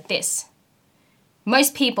debt goes like this,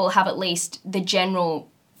 most people have at least the general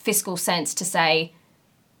fiscal sense to say,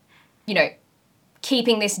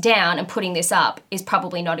 keeping this down and putting this up is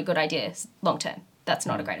probably not a good idea long term. That's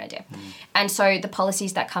not a great idea. And so the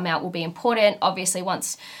policies that come out will be important. Obviously,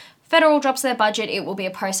 once federal drops their budget, it will be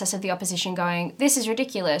a process of the opposition going, this is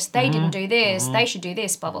ridiculous, they didn't do this, they should do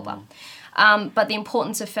this, blah, blah, blah. But the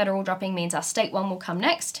importance of federal dropping means our state one will come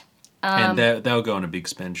next. And they'll go on a big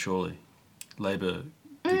spend, surely. Labor,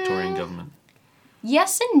 Victorian government.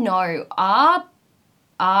 Yes and no.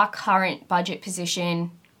 Our current budget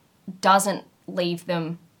position doesn't leave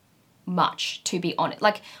them much, to be honest.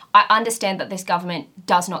 Like, I understand that this government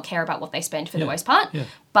does not care about what they spend for the most part,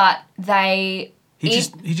 but they... He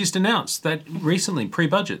just announced that recently,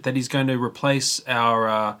 pre-budget, that he's going to replace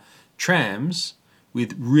our trams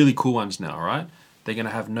with really cool ones now, right? They're going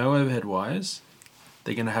to have no overhead wires,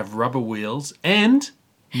 they're going to have rubber wheels, and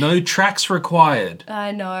no tracks required.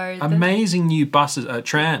 I know. Amazing new buses,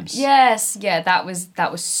 trams. Yes, yeah, that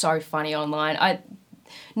was so funny online.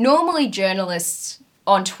 Normally journalists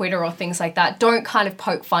on Twitter or things like that don't kind of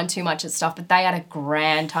poke fun too much at stuff, but they had a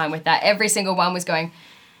grand time with that. Every single one was going,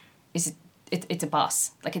 it's a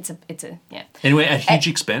bus. Like, it's a yeah. Anyway, at huge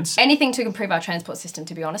expense. Anything to improve our transport system,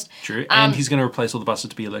 to be honest. True. And he's going to replace all the buses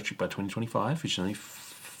to be electric by 2025, which is only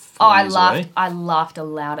 4 years away. I laughed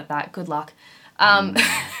aloud at that. Good luck.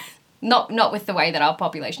 Not with the way that our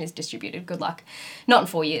population is distributed. Good luck. Not in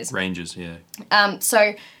 4 years. Ranges, yeah.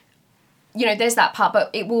 So, there's that part, but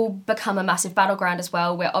it will become a massive battleground as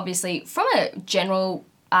well, where obviously from a general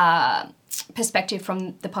perspective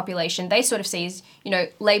from the population, they sort of sees,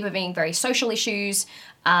 Labor being very social issues.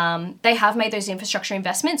 They have made those infrastructure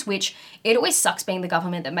investments, which it always sucks being the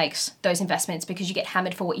government that makes those investments because you get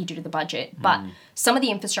hammered for what you do to the budget. But some of the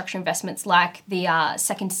infrastructure investments, like the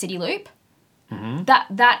Second City Loop,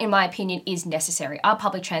 that, in my opinion, is necessary. Our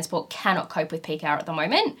public transport cannot cope with peak hour at the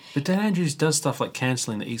moment. But Dan Andrews does stuff like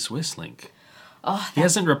cancelling the East-West link. He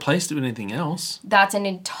hasn't replaced it with anything else. That's an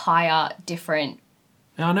entire different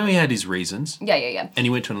Now, I know he had his reasons. Yeah. And he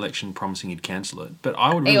went to an election promising he'd cancel it. But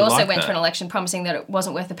I would really He also like went that. to an election promising that it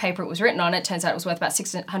wasn't worth the paper it was written on. It turns out it was worth about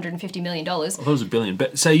 $650 million. I thought it was $1 billion.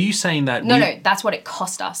 But so are you saying that... No, that's what it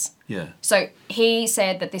cost us. Yeah. So he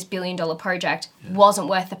said that this $1 billion project wasn't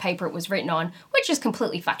worth the paper it was written on, which is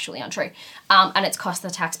completely factually untrue. And it's cost the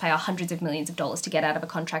taxpayer hundreds of millions of dollars to get out of a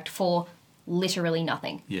contract for literally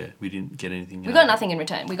nothing. Yeah, we didn't get anything. We got nothing in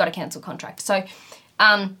return. We got a cancelled contract. So...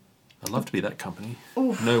 I'd love to be that company.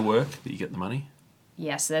 Oof. No work, but you get the money.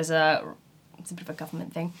 Yes, it's a bit of a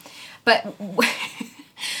government thing. But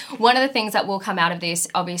one of the things that will come out of this,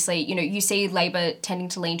 obviously, you see Labor tending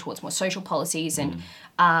to lean towards more social policies and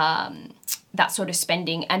that sort of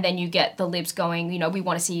spending. And then you get the Libs going, we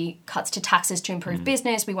want to see cuts to taxes to improve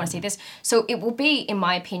business. We want to see this. So it will be, in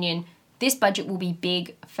my opinion, this budget will be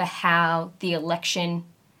big for how the election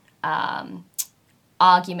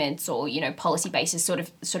arguments or policy bases sort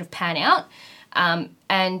of pan out,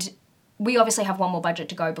 and we obviously have one more budget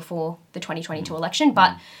to go before the 2022 election,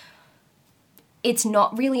 but it's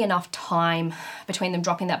not really enough time between them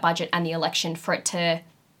dropping that budget and the election for it to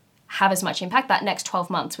have as much impact. That next 12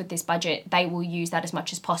 months with this budget, they will use that as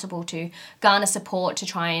much as possible to garner support, to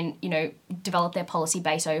try and develop their policy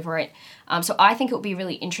base over it. So I think it will be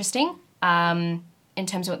really interesting in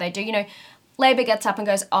terms of what they do. Labor gets up and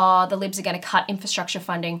goes, the Libs are going to cut infrastructure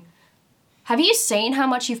funding. Have you seen how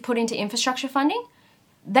much you've put into infrastructure funding?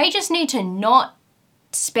 They just need to not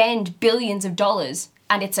spend billions of dollars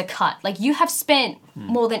and it's a cut. Like, you have spent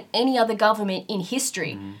more than any other government in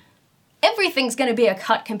history. Everything's going to be a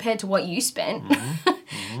cut compared to what you spent.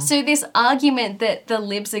 So this argument that the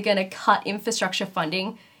Libs are going to cut infrastructure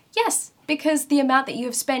funding, yes, because the amount that you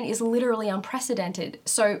have spent is literally unprecedented.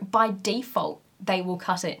 So by default, they will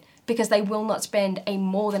cut it, because they will not spend a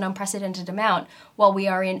more than unprecedented amount while we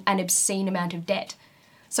are in an obscene amount of debt.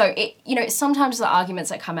 So, sometimes the arguments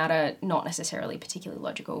that come out are not necessarily particularly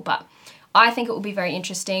logical, but I think it will be very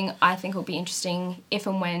interesting. I think it will be interesting if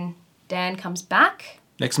and when Dan comes back.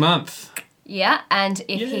 Next month. Yeah, and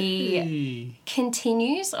if he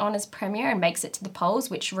continues on as Premier and makes it to the polls,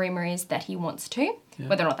 which rumour is that he wants to,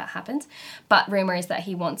 whether or not that happens, but rumour is that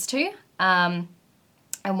he wants to, and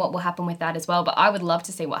what will happen with that as well. But I would love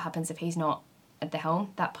to see what happens if he's not at the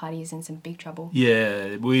helm. That party is in some big trouble.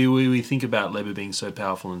 Yeah, we think about Labor being so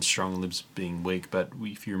powerful and strong and Libs being weak, but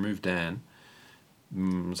if you remove Dan,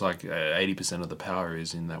 it's like 80% of the power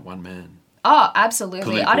is in that one man. Oh, absolutely.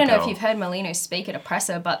 Political I don't know power. if you've heard Molino speak at a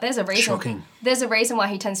presser, but there's a reason. Shocking. There's a reason why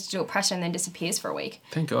he tends to do a presser and then disappears for a week.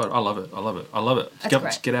 Thank God. I love it. That's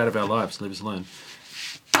great. Get out of our lives. Leave us alone.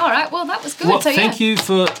 All right, well, that was good. Well, So, thank you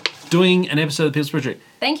for doing an episode of the People's Project.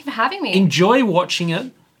 Thank you for having me. Enjoy watching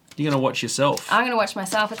it. You're going to watch yourself. I'm going to watch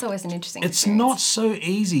myself. It's always an interesting It's experience. not so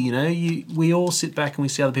easy, we all sit back and we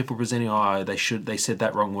see other people presenting, they said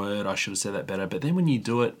that wrong word, I should have said that better. But then when you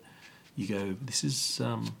do it, you go, this is...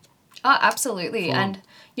 Oh, absolutely. And,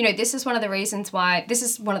 this is one of the reasons why... This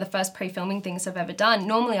is one of the first pre-filming things I've ever done.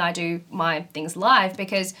 Normally I do my things live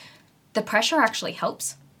because the pressure actually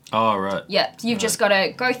helps. Oh, right. Yeah, you've just got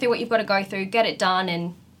to go through what you've got to go through, get it done,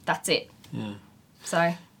 and that's it. Yeah.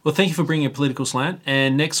 So... Well, thank you for bringing a political slant.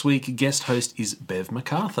 And next week, guest host is Bev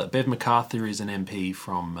MacArthur. Bev MacArthur is an MP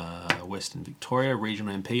from Western Victoria,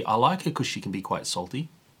 regional MP. I like her because she can be quite salty.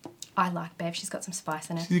 I like Bev. She's got some spice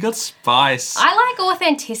in her. She's got spice. I like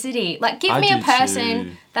authenticity. Like, give me a do person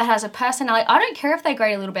too. that has a personality. I don't care if they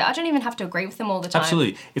grade a little bit. I don't even have to agree with them all the time.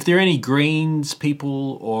 Absolutely. If there are any Greens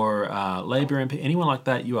people or Labor MP, anyone like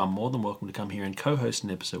that, you are more than welcome to come here and co-host an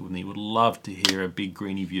episode with me. Would love to hear a big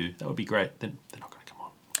Greenie view. That would be great. They're not going to come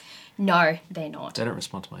on. No, they're not. They don't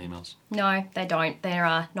respond to my emails. No, they don't.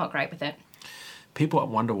 They're not great with it. People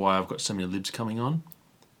wonder why I've got so many Libs coming on.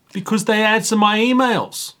 Because they answer my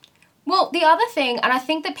emails. Well, the other thing, and I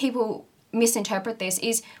think that people misinterpret this,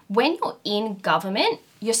 is when you're in government,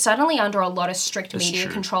 you're suddenly under a lot of strict That's media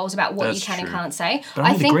true. controls about what That's you can true. and can't say. But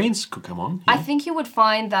I think the Greens could come on. I yeah. think you would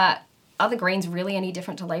find that are the Greens really any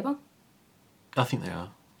different to Labor? I think they are.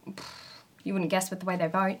 You wouldn't guess with the way they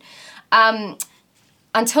vote.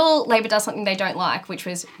 Until Labor does something they don't like, which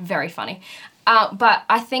was very funny. But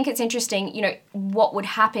I think it's interesting, what would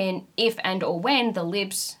happen if and or when the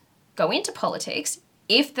Libs go into politics,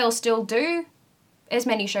 if they'll still do as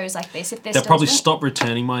many shows like this, if They'll probably stop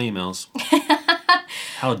returning my emails.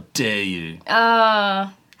 How dare you?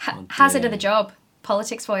 Hazard of the job.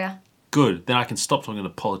 Politics for you. Good. Then I can stop talking to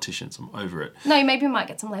politicians. I'm over it. No, maybe we might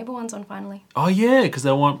get some Labor ones on finally. Oh, yeah, because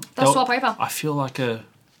they'll swap over. I feel like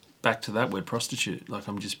back to that word, prostitute. Like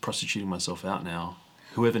I'm just prostituting myself out now.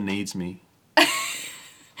 Whoever needs me.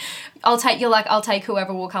 I'll take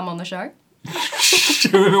whoever will come on the show.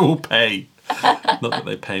 Whoever will pay. Not that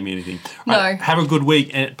they pay me anything. No. All right, have a good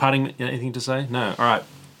week. And parting, anything to say? No. All right.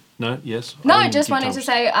 No. Yes. No, just wanted to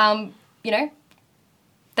say,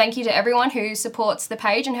 thank you to everyone who supports the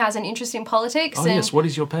page and has an interest in politics. Oh, yes. What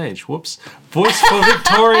is your page? Whoops. Voice for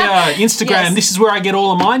Victoria. Instagram. Yes. This is where I get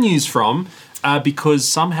all of my news from because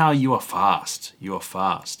somehow you are fast. You are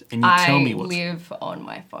fast. And you tell me what's... I live on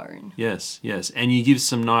my phone. Yes, yes. And you give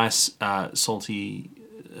some nice, salty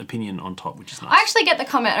opinion on top, which is nice. I actually get the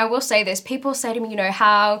comment, and I will say this. People say to me,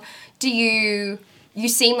 how do you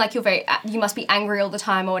seem like you must be angry all the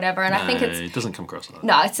time or whatever, and I think it doesn't come across like that.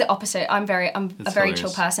 No, it's the opposite. I'm a very hilarious.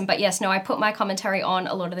 chill person, but yes, no, I put my commentary on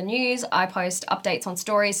a lot of the news. I post updates on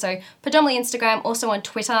stories, so predominantly Instagram, also on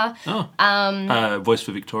Twitter. Voice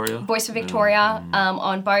for Victoria. Voice for Victoria,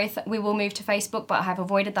 on both. We will move to Facebook, but I have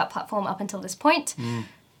avoided that platform up until this point,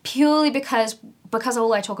 purely because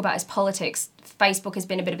all I talk about is politics. Facebook has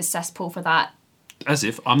been a bit of a cesspool for that. As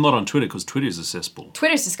if. I'm not on Twitter because Twitter is a cesspool.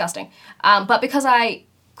 Twitter's disgusting. But because I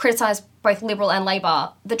criticise both Liberal and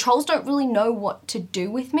Labor, the trolls don't really know what to do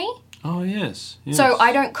with me. Oh, yes. So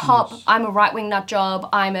I don't cop, I'm a right-wing nut job,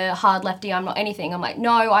 I'm a hard lefty, I'm not anything. I'm like,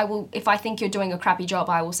 no, I will, if I think you're doing a crappy job,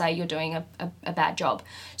 I will say you're doing a bad job.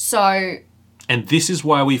 So... And this is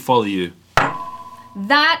why we follow you.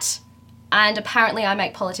 That, and apparently I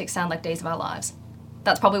make politics sound like Days of Our Lives.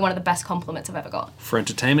 That's probably one of the best compliments I've ever got. For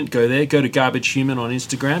entertainment, go there. Go to Garbage Human on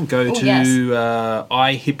Instagram. Go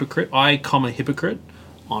to Hypocrite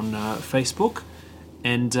on Facebook.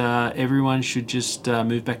 And everyone should just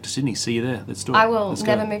move back to Sydney. See you there. Let's do it. I will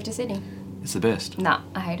never move to Sydney. It's the best. Nah,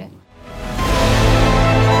 I hate it.